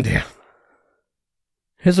higher. Yeah.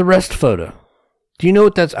 His arrest photo. Do you know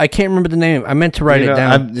what that's? I can't remember the name. I meant to write it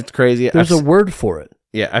down. It's crazy. There's a word for it.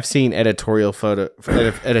 Yeah, I've seen editorials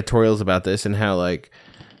about this and how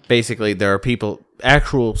basically there are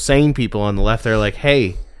actual sane people on the left. They're like,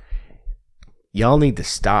 hey, y'all need to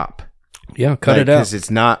stop. Yeah, cut it out. Because it's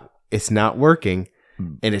not working.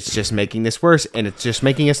 and it's just making this worse, and it's just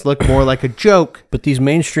making us look more like a joke. But these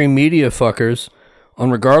mainstream media fuckers,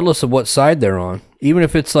 regardless of what side they're on, even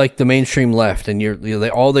if it's like the mainstream left and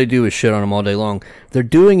all they do is shit on him all day long, they're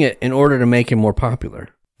doing it in order to make him more popular.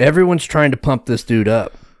 Everyone's trying to pump this dude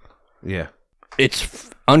up. Yeah. It's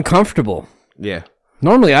uncomfortable. Yeah.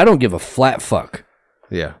 Normally, I don't give a flat fuck.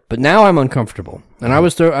 Yeah. But now I'm uncomfortable. And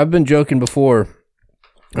I've been joking before.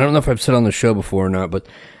 I don't know if I've said on the show before or not, but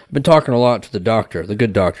I've been talking a lot to the doctor, the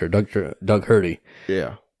good doctor, Dr. Doug Hurdy.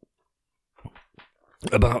 Yeah.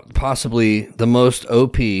 About possibly the most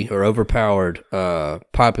OP or overpowered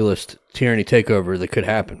populist tyranny takeover that could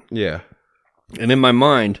happen. Yeah. And in my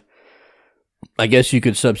mind, I guess you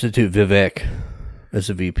could substitute Vivek as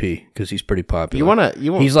a VP because he's pretty popular.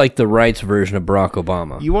 He's like the right's version of Barack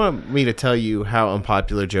Obama. You want me to tell you how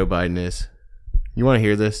unpopular Joe Biden is? You want to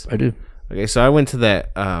hear this? I do. Okay, so I went to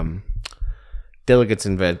that delegates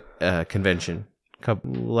convention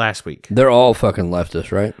last week. They're all fucking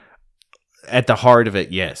leftists, right? At the heart of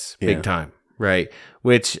it, yes, big time, right?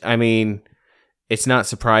 Which, I mean, it's not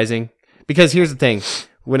surprising because here's the thing: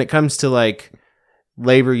 when it comes to like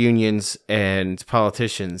labor unions and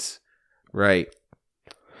politicians, right?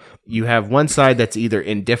 You have one side that's either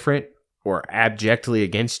indifferent or abjectly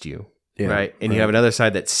against you, right? And you have another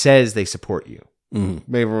side that says they support you.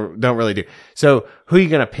 Mm-hmm. Maybe don't really do. So who are you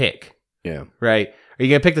going to pick? Yeah. Right? Are you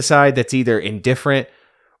going to pick the side that's either indifferent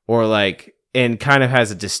or like, and kind of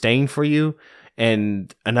has a disdain for you,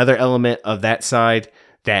 and another element of that side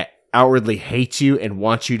that outwardly hates you and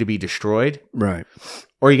wants you to be destroyed? Right.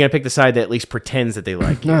 Or are you going to pick the side that at least pretends that they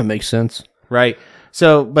like you? No, it makes sense. Right?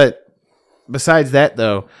 So, but besides that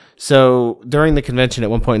though, so during the convention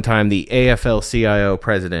at one point in time, the AFL-CIO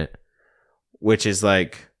president, which is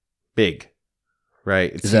like big,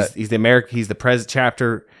 right? He's the American, he's the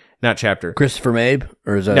chapter, not chapter. Christopher Mabe,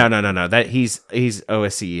 or is that no? That he's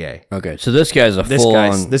OSCEA. Okay, so this guy's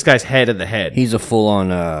this guy's head of the head. He's a full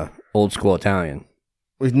on old school Italian.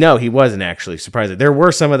 No, he wasn't actually. Surprisingly, there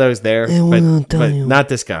were some of those there, but not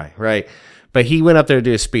this guy, right? But he went up there to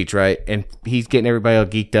do a speech, right? And he's getting everybody all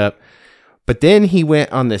geeked up. But then he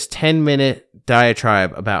went on this 10-minute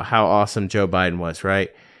diatribe about how awesome Joe Biden was, right?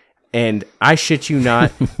 And I shit you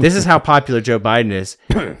not, this is how popular Joe Biden is.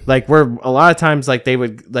 Like, where a lot of times, like, they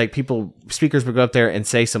would, like, speakers would go up there and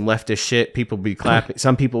say some leftist shit. People would be clapping.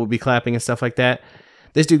 Some people would be clapping and stuff like that.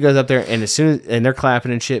 This dude goes up there, and and they're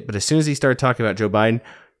clapping and shit. But as soon as he started talking about Joe Biden,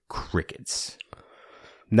 crickets.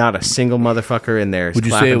 Not a single motherfucker in there. Would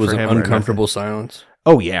you say it was an uncomfortable silence?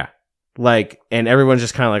 Oh yeah, like, and everyone's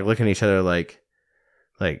just kind of like looking at each other like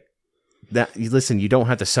that. Listen, you don't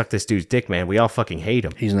have to suck this dude's dick, man. We all fucking hate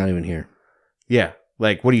him. He's not even here. Yeah,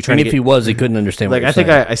 like, what are you trying to get? If he was, he couldn't understand. Like, I think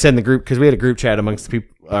I said in the group, because we had a group chat amongst the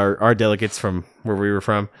people, our delegates from where we were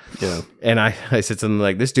from. Yeah, and I said something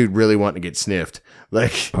like, "This dude really wanting to get sniffed."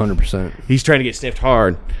 Like, 100%. He's trying to get sniffed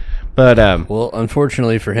hard. But well,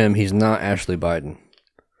 unfortunately for him, he's not Ashley Biden.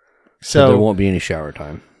 So there won't be any shower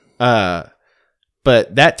time.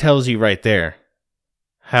 But that tells you right there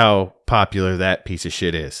how popular that piece of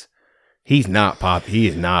shit is. He's not He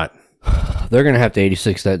is not. They're gonna have to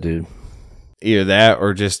 86 that dude. Either that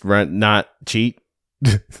or just not cheat.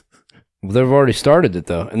 They've already started it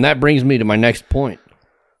though, and that brings me to my next point.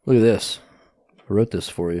 Look at this. I wrote this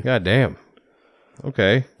for you. God damn.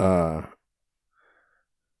 Okay.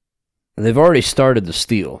 They've already started the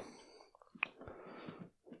steal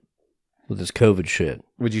with this COVID shit.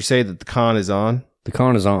 Would you say that the con is on? The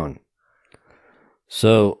con is on.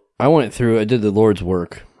 So I did the Lord's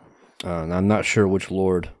work. I'm not sure which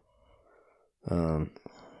Lord. I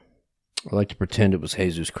like to pretend it was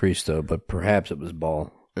Jesus Cristo, but perhaps it was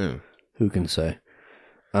Baal. Mm. Who can say?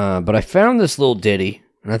 But I found this little ditty,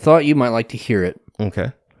 and I thought you might like to hear it.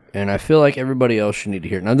 Okay. And I feel like everybody else should need to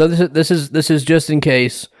hear it. Now, this is just in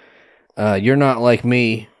case you're not like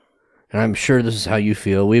me, and I'm sure this is how you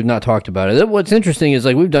feel. We've not talked about it. What's interesting is,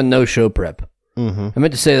 like, we've done no show prep. Mm-hmm. I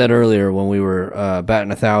meant to say that earlier when we were batting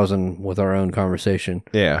 1,000 with our own conversation.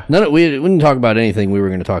 Yeah. We didn't talk about anything we were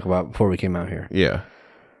going to talk about before we came out here. Yeah.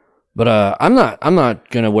 But I'm not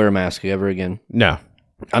going to wear a mask ever again. No.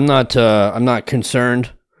 I'm not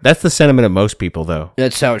concerned. That's the sentiment of most people, though.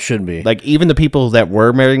 That's how it should be. Like, even the people that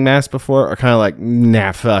were wearing masks before are kind of like,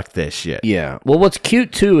 nah, fuck this shit. Yeah. Well, what's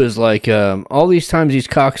cute, too, is, like, all these times these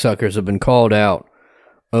cocksuckers have been called out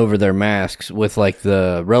over their masks with, like,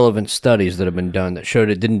 the relevant studies that have been done that showed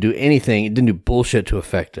it didn't do anything. It didn't do bullshit to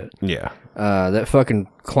affect it. Yeah. That fucking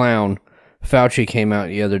clown, Fauci, came out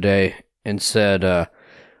the other day and said,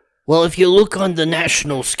 well, if you look on the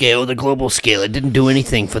national scale, the global scale, it didn't do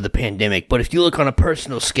anything for the pandemic. But if you look on a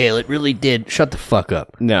personal scale, it really did. Shut the fuck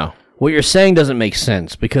up. No. What you're saying doesn't make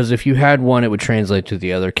sense, because if you had one, it would translate to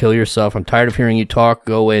the other. Kill yourself. I'm tired of hearing you talk.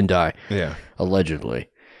 Go away and die. Yeah. Allegedly.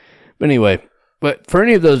 But anyway, but for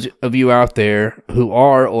any of those of you out there who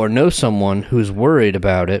are or know someone who's worried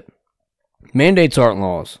about it, mandates aren't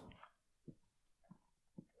laws.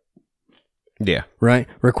 Yeah. Right?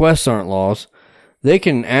 Requests aren't laws. They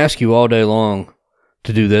can ask you all day long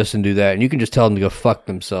to do this and do that, and you can just tell them to go fuck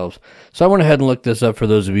themselves. So I went ahead and looked this up for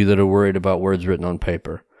those of you that are worried about words written on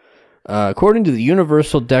paper. According to the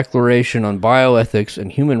Universal Declaration on Bioethics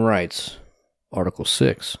and Human Rights, Article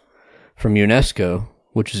 6, from UNESCO,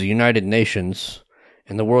 which is the United Nations,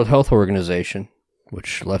 and the World Health Organization,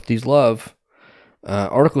 which lefties love,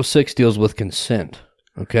 Article 6 deals with consent,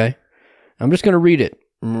 okay? I'm just going to read it.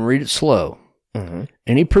 I'm going to read it slow. Mm-hmm.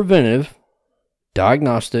 Any preventive,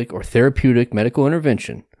 diagnostic, or therapeutic medical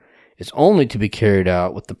intervention is only to be carried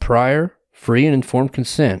out with the prior, free, and informed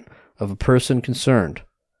consent of a person concerned,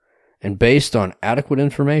 and based on adequate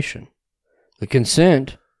information. The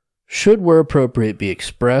consent should, where appropriate, be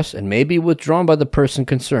expressed and may be withdrawn by the person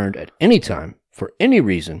concerned at any time, for any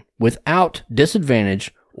reason, without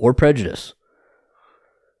disadvantage or prejudice.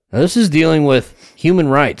 Now, this is dealing with human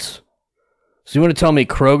rights. So you want to tell me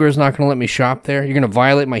Kroger's not going to let me shop there? You're going to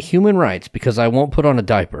violate my human rights because I won't put on a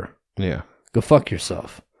diaper. Yeah. Go fuck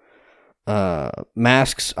yourself.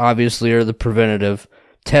 Masks, obviously, are the preventative.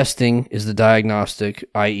 Testing is the diagnostic,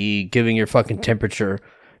 i.e. giving your fucking temperature,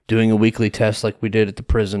 doing a weekly test like we did at the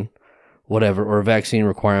prison, whatever, or a vaccine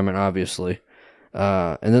requirement, obviously.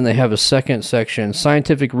 And then they have a second section,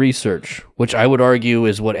 scientific research, which I would argue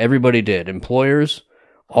is what everybody did. Employers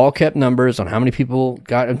all kept numbers on how many people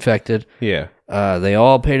got infected. Yeah. They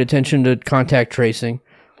all paid attention to contact tracing,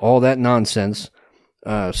 all that nonsense.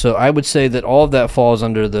 So I would say that all of that falls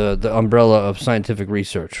under the umbrella of scientific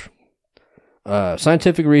research.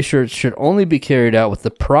 Scientific research should only be carried out with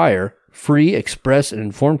the prior, free, express, and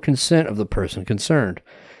informed consent of the person concerned.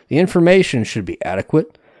 The information should be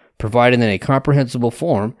adequate, provided in a comprehensible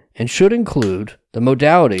form, and should include the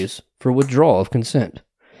modalities for withdrawal of consent.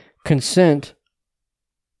 Consent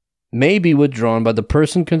may be withdrawn by the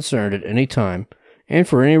person concerned at any time and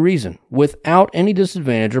for any reason, without any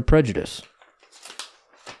disadvantage or prejudice.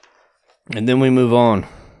 And then we move on.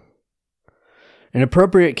 In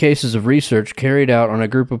appropriate cases of research carried out on a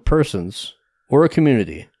group of persons or a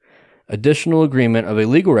community, additional agreement of a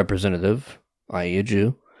legal representative, i.e. a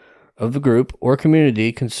Jew, of the group or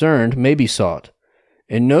community concerned may be sought.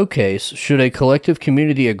 In no case should a collective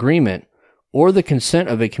community agreement or the consent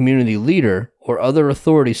of a community leader or other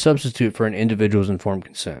authority substitute for an individual's informed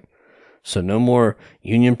consent. So no more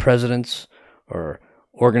union presidents or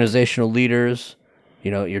organizational leaders,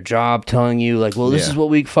 your job telling you like, well, this is what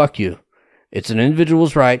we fuck you. It's an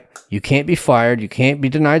individual's right. You can't be fired. You can't be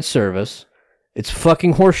denied service. It's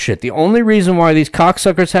fucking horseshit. The only reason why these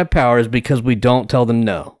cocksuckers have power is because we don't tell them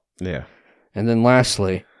no. Yeah. And then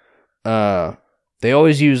lastly, they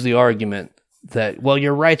always use the argument that, well,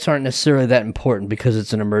 your rights aren't necessarily that important because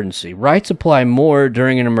it's an emergency. Rights apply more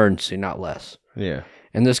during an emergency, not less. Yeah.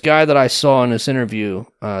 And this guy that I saw in this interview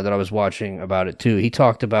that I was watching about it too, he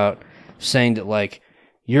talked about saying that, like,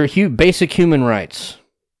 your basic human rights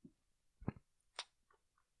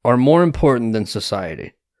are more important than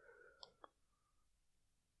society.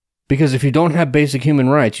 Because if you don't have basic human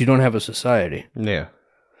rights, you don't have a society. Yeah.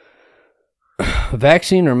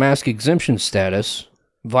 Vaccine or mask exemption status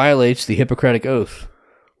violates the Hippocratic Oath,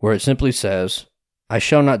 where it simply says, I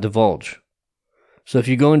shall not divulge. So if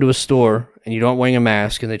you go into a store and you don't wear a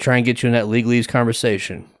mask and they try and get you in that legalese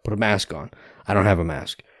conversation, put a mask on. I don't have a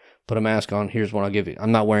mask. Put a mask on. Here's what I'll give you.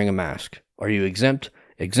 I'm not wearing a mask. Are you exempt?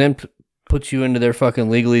 Exempt puts you into their fucking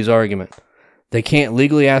legalese argument. They can't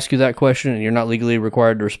legally ask you that question, and you're not legally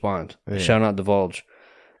required to respond. Yeah. Shall not divulge.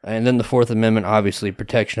 And then the Fourth Amendment, obviously,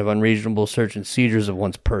 protection of unreasonable search and seizures of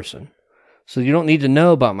one's person. So you don't need to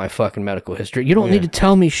know about my fucking medical history. You don't need to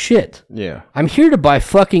tell me shit. Yeah. I'm here to buy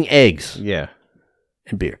fucking eggs. Yeah.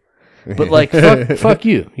 And beer. But, like, fuck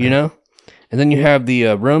you, And then you have the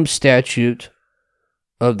Rome Statute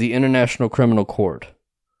of the International Criminal Court,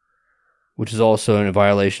 which is also in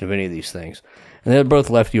violation of any of these things. And they're both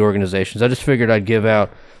lefty organizations. I just figured I'd give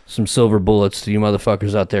out some silver bullets to you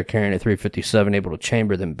motherfuckers out there carrying a 357, able to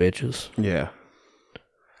chamber them bitches. Yeah.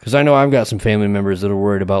 Because I know I've got some family members that are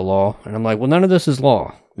worried about law. And I'm like, well, none of this is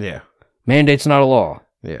law. Yeah. Mandate's not a law.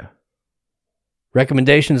 Yeah.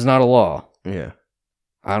 Recommendation's not a law. Yeah.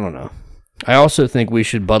 I don't know. I also think we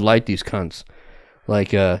should Bud Light these cunts.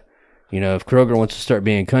 Like, if Kroger wants to start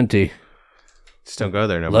being cunty, just don't go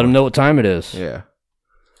there no more. Let them know what time it is. Yeah.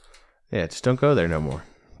 Yeah, just don't go there no more.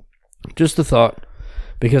 Just a thought.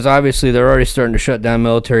 Because obviously they're already starting to shut down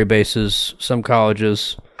military bases, some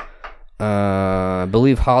colleges. I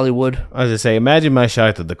believe Hollywood. I was going to say, imagine my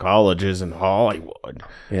shock that the colleges in Hollywood.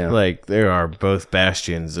 Yeah. Like, there are both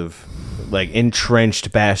bastions of, like,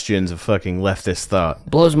 entrenched bastions of fucking leftist thought.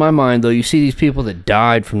 Blows my mind, though. You see these people that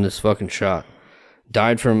died from this fucking shot.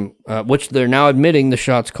 Died from, which they're now admitting the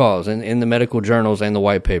shots cause in the medical journals and the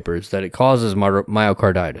white papers, that it causes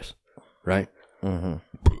myocarditis, right? Mm-hmm.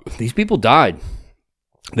 These people died.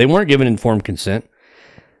 They weren't given informed consent.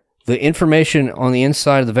 The information on the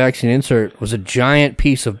inside of the vaccine insert was a giant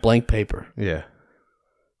piece of blank paper. Yeah.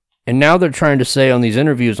 And now they're trying to say on these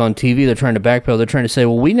interviews on TV, they're trying to backpedal. They're trying to say,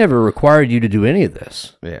 well, we never required you to do any of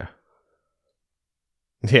this. Yeah.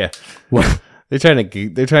 Yeah. Well, they're trying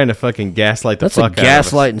to fucking gaslight the fuck out of us.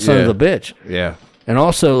 That's a gaslighting son of a bitch. Yeah. And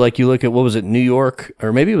also, like, you look at, what was it, New York,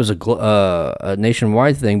 or maybe it was a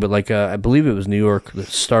nationwide thing, but like I believe it was New York that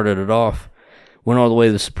started it off, went all the way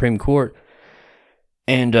to the Supreme Court.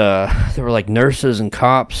 And there were like nurses and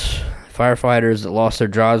cops, firefighters that lost their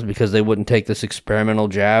jobs because they wouldn't take this experimental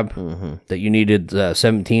jab that you needed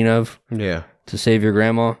 17 of to save your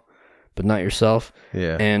grandma, but not yourself.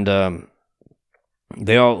 Yeah. And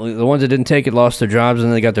the ones that didn't take it lost their jobs, and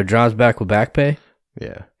then they got their jobs back with back pay.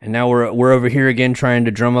 Yeah. And now we're over here again trying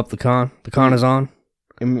to drum up the con. The con is on.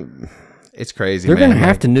 It's crazy, They're going to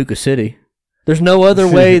have to nuke a city. There's no other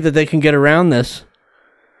way that they can get around this.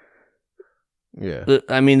 Yeah.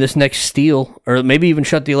 I mean, this next steal, or maybe even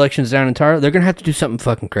shut the elections down entirely, they're going to have to do something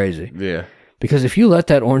fucking crazy. Yeah. Because if you let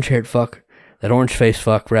that orange-faced fuck,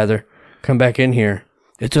 come back in here,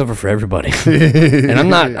 it's over for everybody. And I'm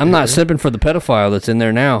not simping for the pedophile that's in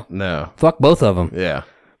there now. No. Fuck both of them. Yeah.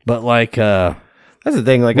 But like, that's the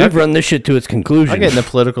thing. Like, I've run this shit to its conclusion. I get into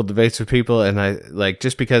political debates with people, and I like,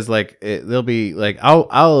 just because like they'll be like,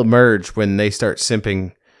 I'll emerge when they start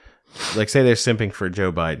simping. Like, say they're simping for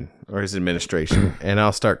Joe Biden or his administration, and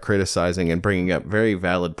I'll start criticizing and bringing up very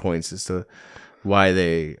valid points as to why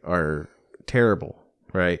they are terrible,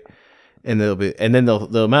 right? And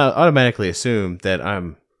they'll automatically assume that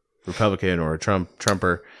I'm Republican or a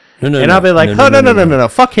Trumper, I'll be like, no,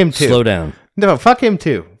 fuck him too. Slow down. No, fuck him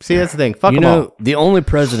too. See, that's the thing. Fuck him all. The only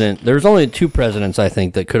president, there's only two presidents, I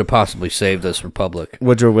think, that could have possibly saved this republic.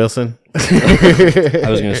 Woodrow Wilson. I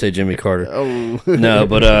was going to say Jimmy Carter. Oh. No,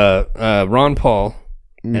 but Ron Paul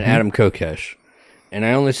and Adam Kokesh. And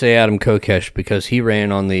I only say Adam Kokesh because he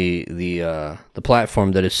ran on the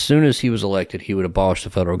platform that as soon as he was elected, he would abolish the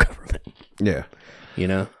federal government. Yeah. You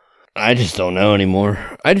know? I just don't know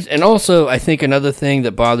anymore. And also, I think another thing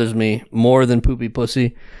that bothers me more than Poopy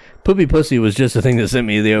Pussy was just the thing that sent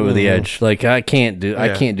me over the edge. Like, I can't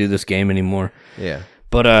do this game anymore. Yeah.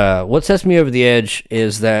 But what sets me over the edge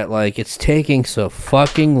is that, like, it's taking so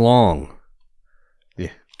fucking long.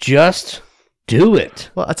 Yeah. Just do it.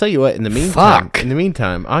 Well, I'll tell you what, in the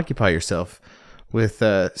meantime, occupy yourself with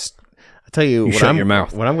I'll tell you what your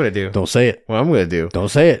mouth. What I'm going to do. Don't say it. What I'm going to do. Don't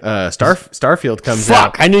say it. Starfield comes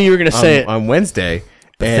out. I knew you were going to say it. On Wednesday.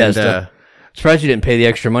 Bethesda. Surprised you didn't pay the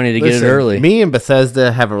extra money to get it early. Me and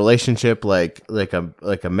Bethesda have a relationship like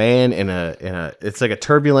a man in a it's like a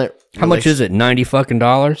turbulent. How much is it? $90 fucking?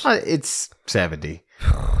 It's 70.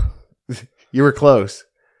 You were close.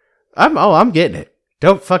 I'm getting it.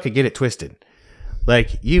 Don't fucking get it twisted.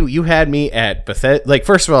 Like you had me at Bethesda. Like,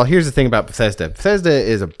 first of all, here's the thing about Bethesda. Bethesda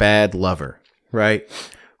is a bad lover, right?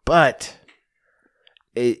 But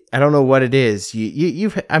I don't know what it is.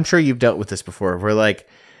 I'm sure you've dealt with this before. Where like,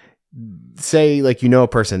 say like a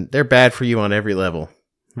person, they're bad for you on every level,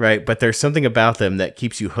 right? But there's something about them that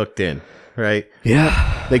keeps you hooked in, right?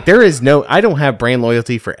 Yeah. Like I don't have brand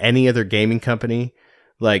loyalty for any other gaming company.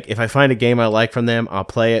 Like, if I find a game I like from them, I'll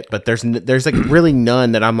play it. But there's like really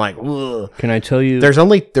none that I'm like, ugh. Can I tell you? There's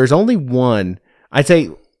only one. I'd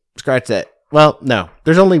say, scratch that. Well, no.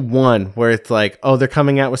 There's only one where it's like, oh, they're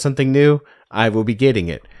coming out with something new. I will be getting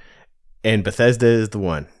it. And Bethesda is the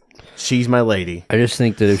one. She's my lady. I just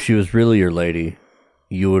think that if she was really your lady,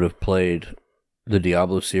 you would have played the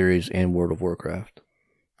Diablo series and World of Warcraft.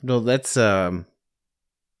 No, that's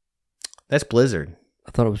Blizzard.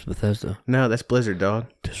 I thought it was Bethesda. No, that's Blizzard, dog.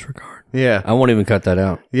 Disregard. Yeah. I won't even cut that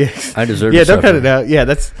out. Yes. I deserve Yeah, don't cut it out. Yeah,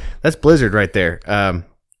 that's Blizzard right there.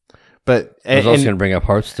 But I was also going to bring up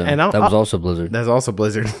Hearthstone. And that was also Blizzard. That's also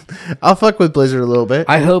Blizzard. I'll fuck with Blizzard a little bit.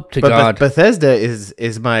 I hope to God. Bethesda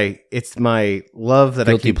is my love that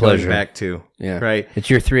guilty I keep pleasure. going back to. Yeah. Right? It's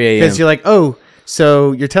your 3 a.m. Because you're like, oh,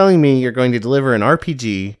 so you're telling me you're going to deliver an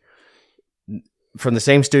RPG from the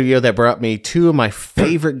same studio that brought me two of my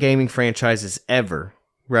favorite gaming franchises ever,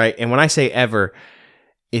 right? And when I say ever,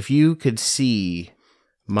 if you could see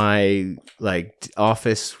my like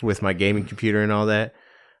office with my gaming computer and all that,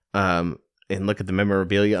 and look at the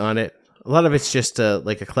memorabilia on it, a lot of it's just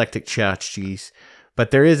like eclectic tchotchkes.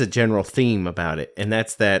 But there is a general theme about it, and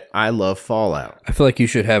that's that I love Fallout. I feel like you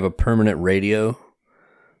should have a permanent radio,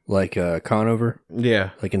 like Conover.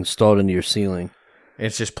 Yeah. Like installed into your ceiling.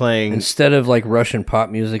 It's just playing. Instead of like Russian pop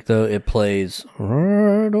music, though, it plays.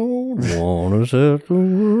 I don't wanna set the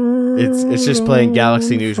world. It's just playing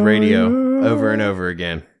Galaxy News Radio over and over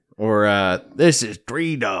again. Or this is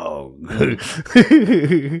Three Dog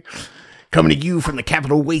coming to you from the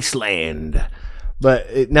capital wasteland.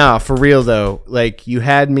 But nah, for real though, like you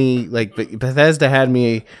had me, like Bethesda had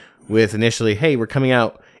me with initially, hey, we're coming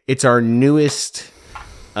out. It's our newest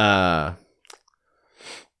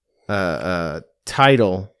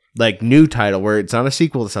title, like new title, where it's not a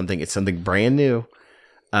sequel to something. It's something brand new.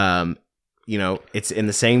 You know, it's in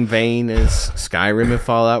the same vein as Skyrim and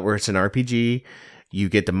Fallout, where it's an RPG. You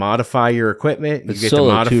get to modify your equipment. You get to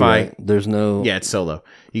modify. Too, right? There's no. Yeah, it's solo.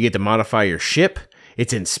 You get to modify your ship.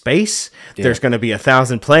 It's in space. Yeah. There's going to be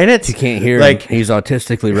 1,000 planets. You can't hear him. He's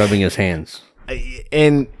autistically rubbing his hands.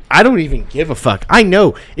 And I don't even give a fuck. I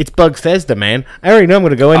know it's Bethesda, man. I already know I'm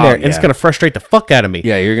going to go in there, and it's going to frustrate the fuck out of me.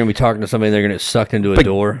 Yeah, you're going to be talking to somebody, they're going to get sucked into a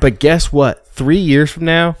door. But guess what? 3 years from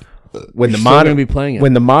now, when be playing it.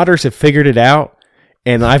 When the modders have figured it out,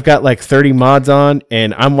 and I've got like 30 mods on,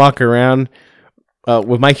 and I'm walking around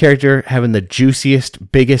with my character having the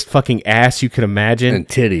juiciest, biggest fucking ass you could imagine, and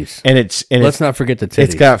titties, and let's not forget the titties.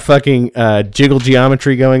 It's got fucking jiggle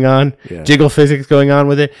geometry going on, jiggle physics going on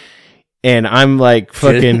with it, and I'm like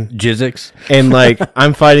fucking Jizzix, and like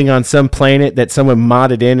I'm fighting on some planet that someone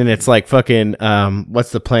modded in, and it's like fucking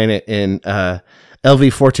what's the planet in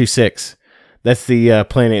LV-426? That's the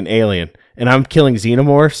planet in Alien, and I'm killing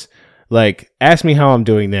xenomorphs. Like, ask me how I'm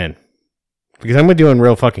doing then, because I'm doing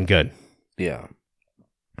real fucking good. Yeah.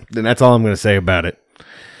 Then that's all I'm going to say about it.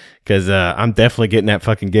 Because I'm definitely getting that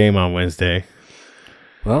fucking game on Wednesday.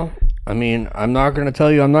 Well, I mean, I'm not going to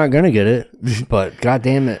tell you I'm not going to get it. But God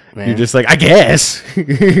damn it, man. You're just like, I guess.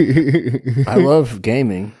 I love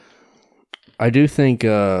gaming. I do think,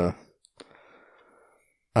 I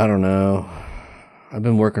don't know. I've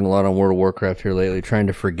been working a lot on World of Warcraft here lately, trying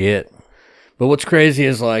to forget. But what's crazy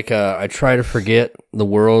is, like, I try to forget the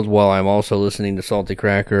world while I'm also listening to Salty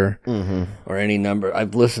Cracker or any number.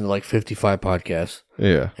 I've listened to, like, 55 podcasts.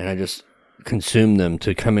 Yeah. And I just consume them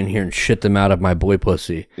to come in here and shit them out of my boy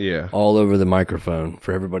pussy. Yeah. All over the microphone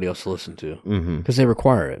for everybody else to listen to. Because they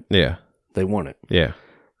require it. Yeah. They want it. Yeah.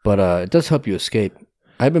 But it does help you escape.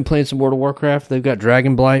 I've been playing some World of Warcraft. They've got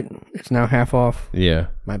Dragon Blight. It's now half off. Yeah.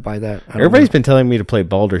 Might buy that. Everybody's been telling me to play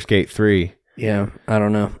Baldur's Gate 3. Yeah, I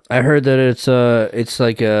don't know. I heard that it's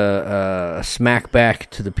like a smack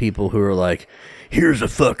back to the people who are like, here's a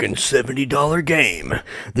fucking $70 game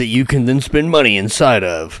that you can then spend money inside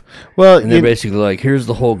of. Well, and they're basically like, here's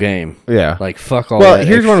the whole game. Yeah, like fuck all. Well, that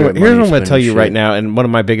here's what I'm going to tell you shit. right now, and one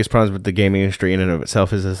of my biggest problems with the gaming industry in and of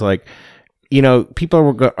itself is like, you know,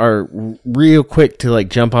 people are real quick to like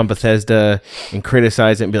jump on Bethesda and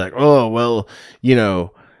criticize it and be like, oh well, you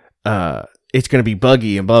know, it's going to be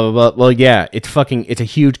buggy and blah, blah, blah. Well, yeah, it's a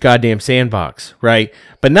huge goddamn sandbox, right?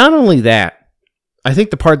 But not only that, I think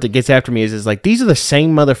the part that gets after me is like, these are the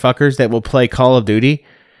same motherfuckers that will play Call of Duty,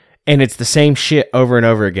 and it's the same shit over and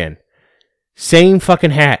over again. Same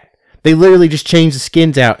fucking hat. They literally just change the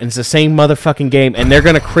skins out, and it's the same motherfucking game, and they're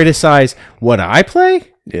going to criticize what I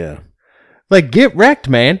play? Yeah. Like, get wrecked,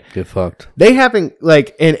 man. Get fucked. They haven't,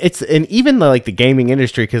 like, and even like the gaming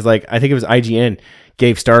industry, because like, I think it was IGN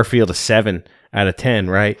gave Starfield a 7 out of 10,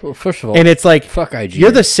 right? Well, first of all, and it's like, fuck IGN. You're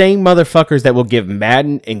the same motherfuckers that will give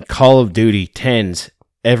Madden and Call of Duty 10s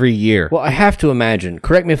every year. Well, I have to imagine,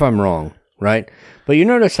 correct me if I'm wrong, right? But you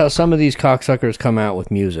notice how some of these cocksuckers come out with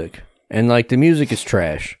music, and like the music is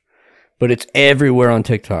trash, but it's everywhere on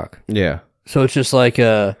TikTok. Yeah. So it's just like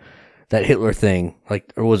that Hitler thing,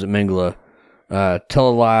 like, or was it Mengele? Tell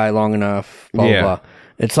a lie long enough, blah, blah, blah.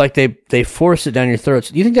 It's like they force it down your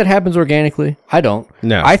throats. Do you think that happens organically? I don't.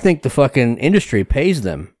 No. I think the fucking industry pays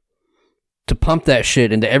them to pump that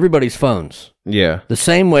shit into everybody's phones. Yeah. The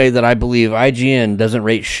same way that I believe IGN doesn't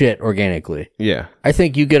rate shit organically. Yeah. I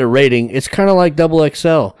think you get a rating. It's kind of like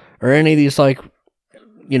XXL or any of these, like,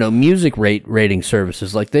 you know, music rating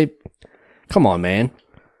services. Like, come on, man.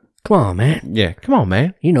 Come on, man. Yeah. Come on,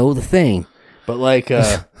 man. You know the thing. But like,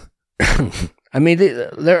 I mean,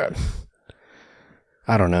 they're.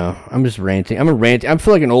 I don't know. I'm just ranting. I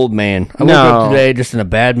feel like an old man. I woke up today just in a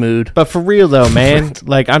bad mood. But for real though, man,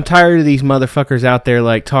 like, I'm tired of these motherfuckers out there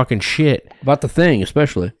like talking shit about the thing,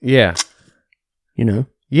 especially. Yeah. You know.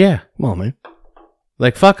 Yeah. Come on, man.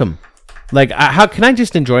 Like, fuck them. Like, how can I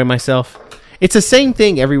just enjoy myself? it's the same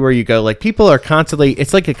thing everywhere you go. Like, people are constantly,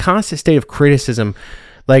 it's like a constant state of criticism.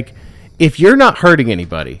 Like, if you're not hurting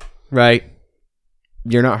anybody, right?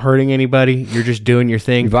 You're not hurting anybody. You're just doing your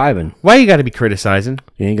thing. You're vibing. Why you got to be criticizing?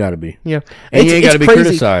 You ain't got to be. Yeah. And you ain't got to be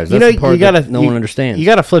criticized. That's the part that no one understands. You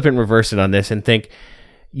got to flip it and reverse it on this and think,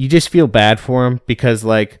 you just feel bad for him because,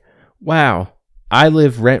 like, wow, I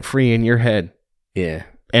live rent-free in your head. Yeah.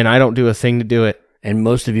 And I don't do a thing to do it. And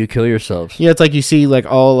most of you kill yourselves. Yeah, it's like you see, like,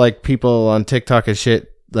 all, like, people on TikTok and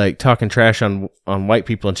shit, like, talking trash on white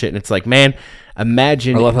people and shit. And it's like, man,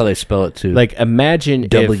 imagine. I love how they spell it, too. Like, imagine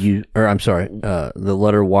the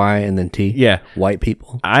letter Y and then T. Yeah. White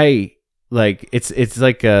people. It's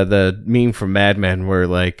like the meme from Mad Men where,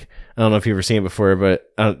 like, I don't know if you've ever seen it before, but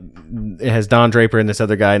it has Don Draper and this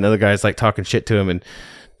other guy. Another guy's, like, talking shit to him. And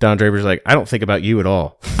Don Draper's like, I don't think about you at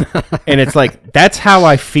all. And it's like, that's how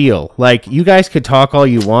I feel. Like, you guys could talk all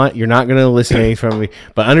you want. You're not going to listen to anything from me.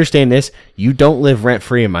 But understand this, you don't live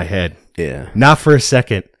rent-free in my head. Yeah. Not for a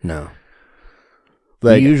second. No.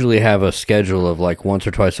 Like, we usually have a schedule of, like, once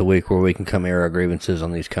or twice a week where we can come air our grievances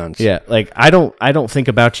on these cunts. Yeah, like, I don't think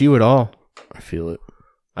about you at all. I feel it.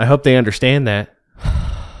 I hope they understand that.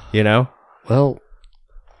 You know? Well,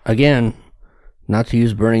 again, not to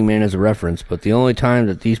use Burning Man as a reference, but the only time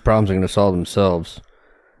that these problems are going to solve themselves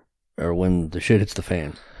are when the shit hits the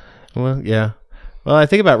fan. Well, yeah. Well, I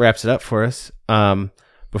think about wraps it up for us.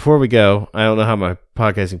 Before we go, I don't know how my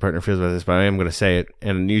podcasting partner feels about this, but I am going to say it.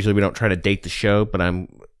 And usually we don't try to date the show, but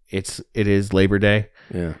it is Labor Day.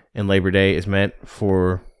 Yeah. And Labor Day is meant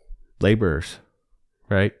for laborers,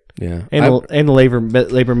 right? Yeah. And the labor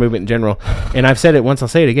movement in general. And I've said it once, I'll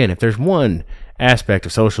say it again. If there's one aspect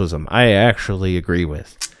of socialism I actually agree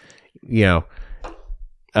with, you know,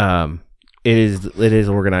 it is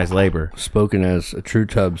organized labor. Spoken as a true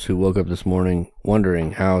Tubbs who woke up this morning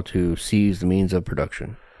wondering how to seize the means of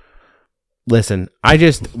production. Listen.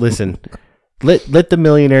 Let the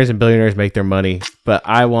millionaires and billionaires make their money, but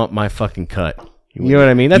I want my fucking cut. You know what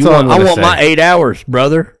I mean? That's all I'm gonna say. I want my 8 hours,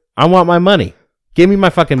 brother. I want my money. Give me my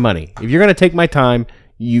fucking money. If you're going to take my time,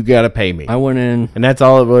 you got to pay me. I went in. And that's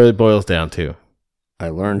all it really boils down to. I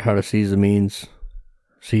learned how to seize the means.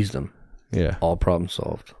 Seize them. Yeah. All problems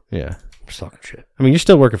solved. Yeah. I'm just talking shit. I mean, you're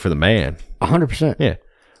still working for the man. 100%. Yeah.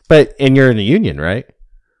 And you're in a union, right?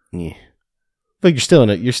 Yeah. Like,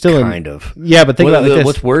 you're still kind of. Yeah, but think about this.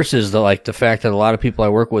 What's worse is the fact that a lot of people I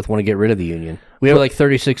work with want to get rid of the union. We have like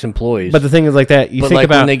 36 employees. But the thing is like that.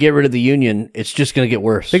 When they get rid of the union, it's just going to get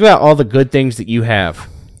worse. Think about all the good things that you have,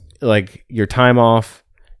 like your time off,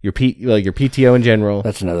 your PTO in general.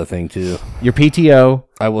 That's another thing too. Your PTO.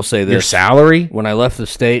 I will say this: your salary. When I left the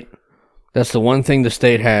state, that's the one thing the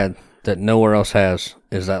state had that nowhere else has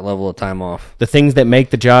is that level of time off. The things that make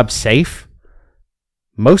the job safe.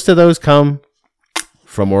 Most of those come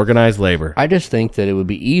from organized labor. I just think that it would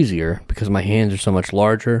be easier because my hands are so much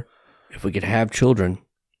larger if we could have children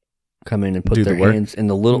come in and put their hands in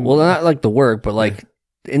the little, well, not like the work, but like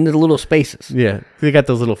in the little spaces. Yeah. They got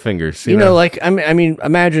those little fingers. You know, like, I mean,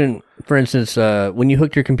 imagine, for instance, when you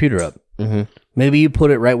hooked your computer up, maybe you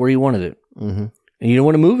put it right where you wanted it. Mm-hmm. And you don't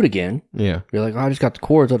want to move it again. Yeah. You're like, oh, I just got the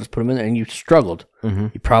cords. I'll just put them in there. And you struggled. Mm-hmm.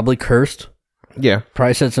 You probably cursed. Yeah.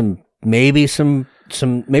 Probably said some maybe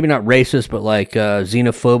not racist, but like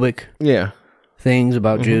xenophobic things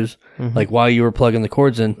about Jews. Mm-hmm. Like while you were plugging the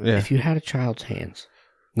cords in. Yeah. If you had a child's hands.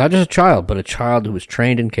 Not just a child, but a child who was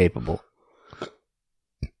trained and capable.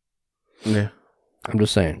 Yeah. I'm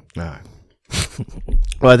just saying. All right.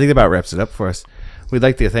 Well, I think that about wraps it up for us. We'd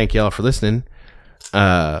like to thank y'all for listening.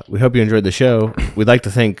 We hope you enjoyed the show. We'd like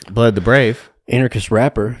to thank Blood the Brave. Anarchist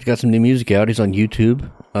rapper. He's got some new music out. He's on YouTube.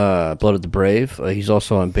 Blood of the Brave. He's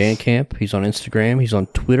also on Bandcamp. He's on Instagram. He's on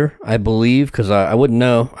Twitter, I believe, because I wouldn't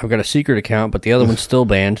know. I've got a secret account, but the other one's still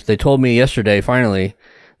banned. They told me yesterday, finally,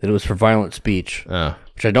 that it was for violent speech,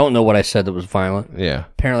 which I don't know what I said that was violent. Yeah.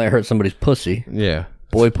 Apparently, I hurt somebody's pussy. Yeah.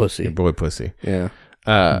 Boy pussy. Boy pussy. Yeah.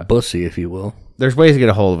 Bussy, if you will. There's ways to get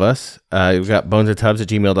a hold of us. We've got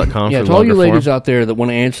bonesandtubs@gmail.com. Yeah, to all you ladies out there that want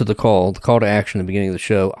to answer the call to action at the beginning of the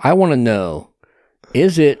show, I want to know,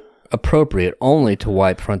 is it appropriate only to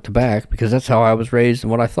wipe front to back? Because that's how I was raised and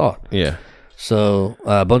what I thought. Yeah. So,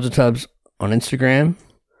 Bones and Tubs on Instagram,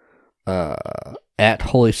 at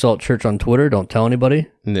Holy Salt Church on Twitter. Don't tell anybody.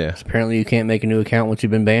 Yeah. Apparently you can't make a new account once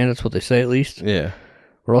you've been banned. That's what they say, at least. Yeah.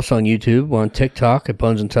 We're also on YouTube. We're on TikTok at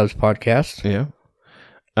Bones and Tubs Podcast. Yeah.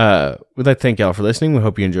 We'd like to thank y'all for listening. We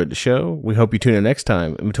hope you enjoyed the show. We hope you tune in next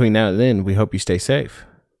time. And between now and then, we hope you stay safe.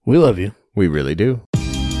 We love you. We really do.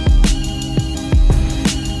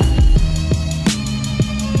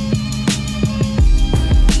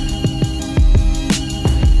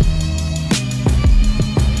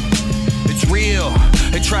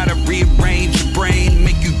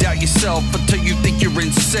 yourself until you think you're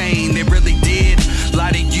insane. They really did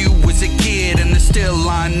lie to you as a kid, and they're still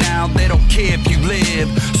lying now. They don't care if you live,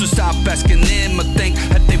 so stop asking them or think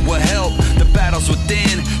that they will help. The battle's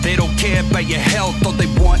within, they don't care about your health. All they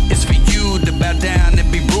want is for you to bow down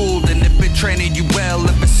and be ruled. And they've been training you well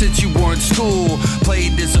ever since you were in school.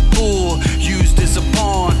 Played as a fool, used as a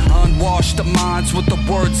pawn, unwashed the minds with the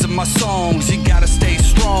words of my songs. You gotta stay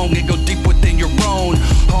strong and go deep within your own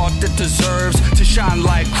heart that deserves to shine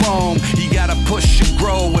like chrome. You gotta push and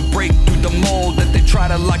grow and break through the mold that they try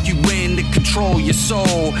to lock you in to control your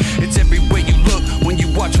soul. It's everywhere you look when you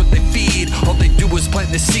watch what they feed. All they do is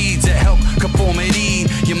plant the seeds that help conformity.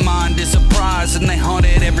 Your mind is a prize and they hunt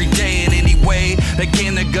it every day. In any way they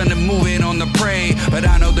can, they're gonna move it on the prey. But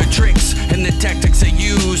I know their tricks and the tactics they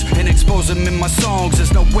use, and expose them in my songs.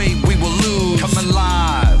 There's no way we will lose. Come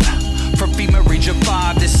alive from FEMA Region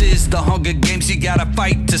 5. This is the Hunger Games, you gotta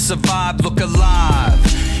fight to survive. Look alive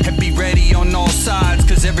and be ready on all sides,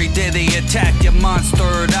 cause every day they attack your mind's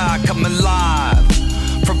third eye. Come alive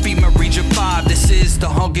from FEMA Region 5. This is the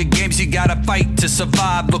Hunger Games, you gotta fight to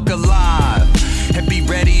survive. Look alive and be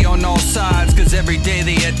ready on all sides, cause every day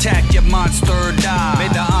they attack your mind's third eye. May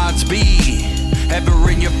the odds be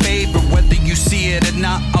ever in your favor, whether you see it or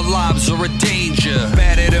not. Our lives are a danger.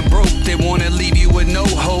 Battered and broke, they wanna leave you with no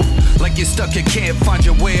hope, like you're stuck, you can't find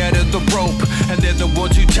your way out of the rope. And they're the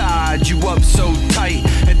ones who tied you up so tight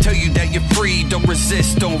and tell you that you're free. Don't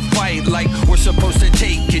resist, don't fight, like we're supposed to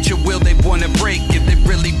take it. Your will they wanna break if they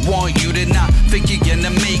really want you to not think you're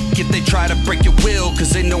gonna make it. They try to break your will cause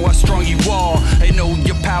they know how strong you are. They know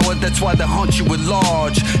your power, that's why they hunt you at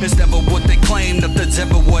large. It's never what they claim, nothing's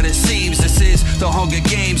ever what it seems. This is the Hunger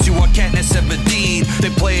Games, you are Katniss Everdeen. They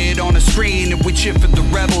play it on the screen and we cheer for the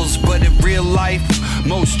rebels, but in real life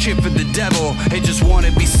most cheer for the devil. They just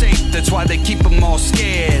wanna be safe, that's why they keep them all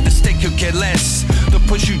scared. The stake could care less, they'll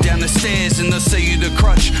push you down the stairs and they'll say you the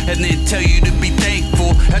crutch and then tell you to be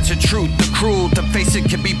thankful. That's the truth, the cruel, to face it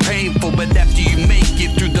can be painful, but after you make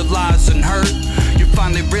it through the lies and hurt, you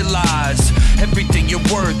finally realize everything you're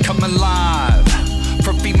worth. Come alive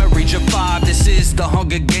from FEMA Region 5. This is the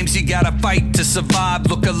Hunger Games, you gotta fight to survive.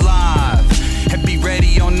 Look alive and be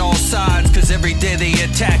ready on all sides, cause every day they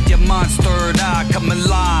attack your mind's third eye. Come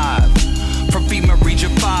alive from FEMA Region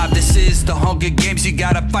 5. This is the Hunger Games, you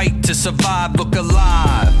gotta fight to survive. Look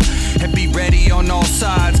alive and be ready on all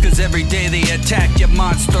sides, cause every day they attack your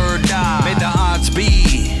mind's third eye. May the odds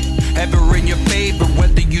be ever in your favor,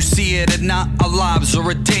 whether you see it or not. Our lives are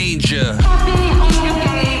a danger. Happy Hunger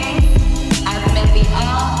Games.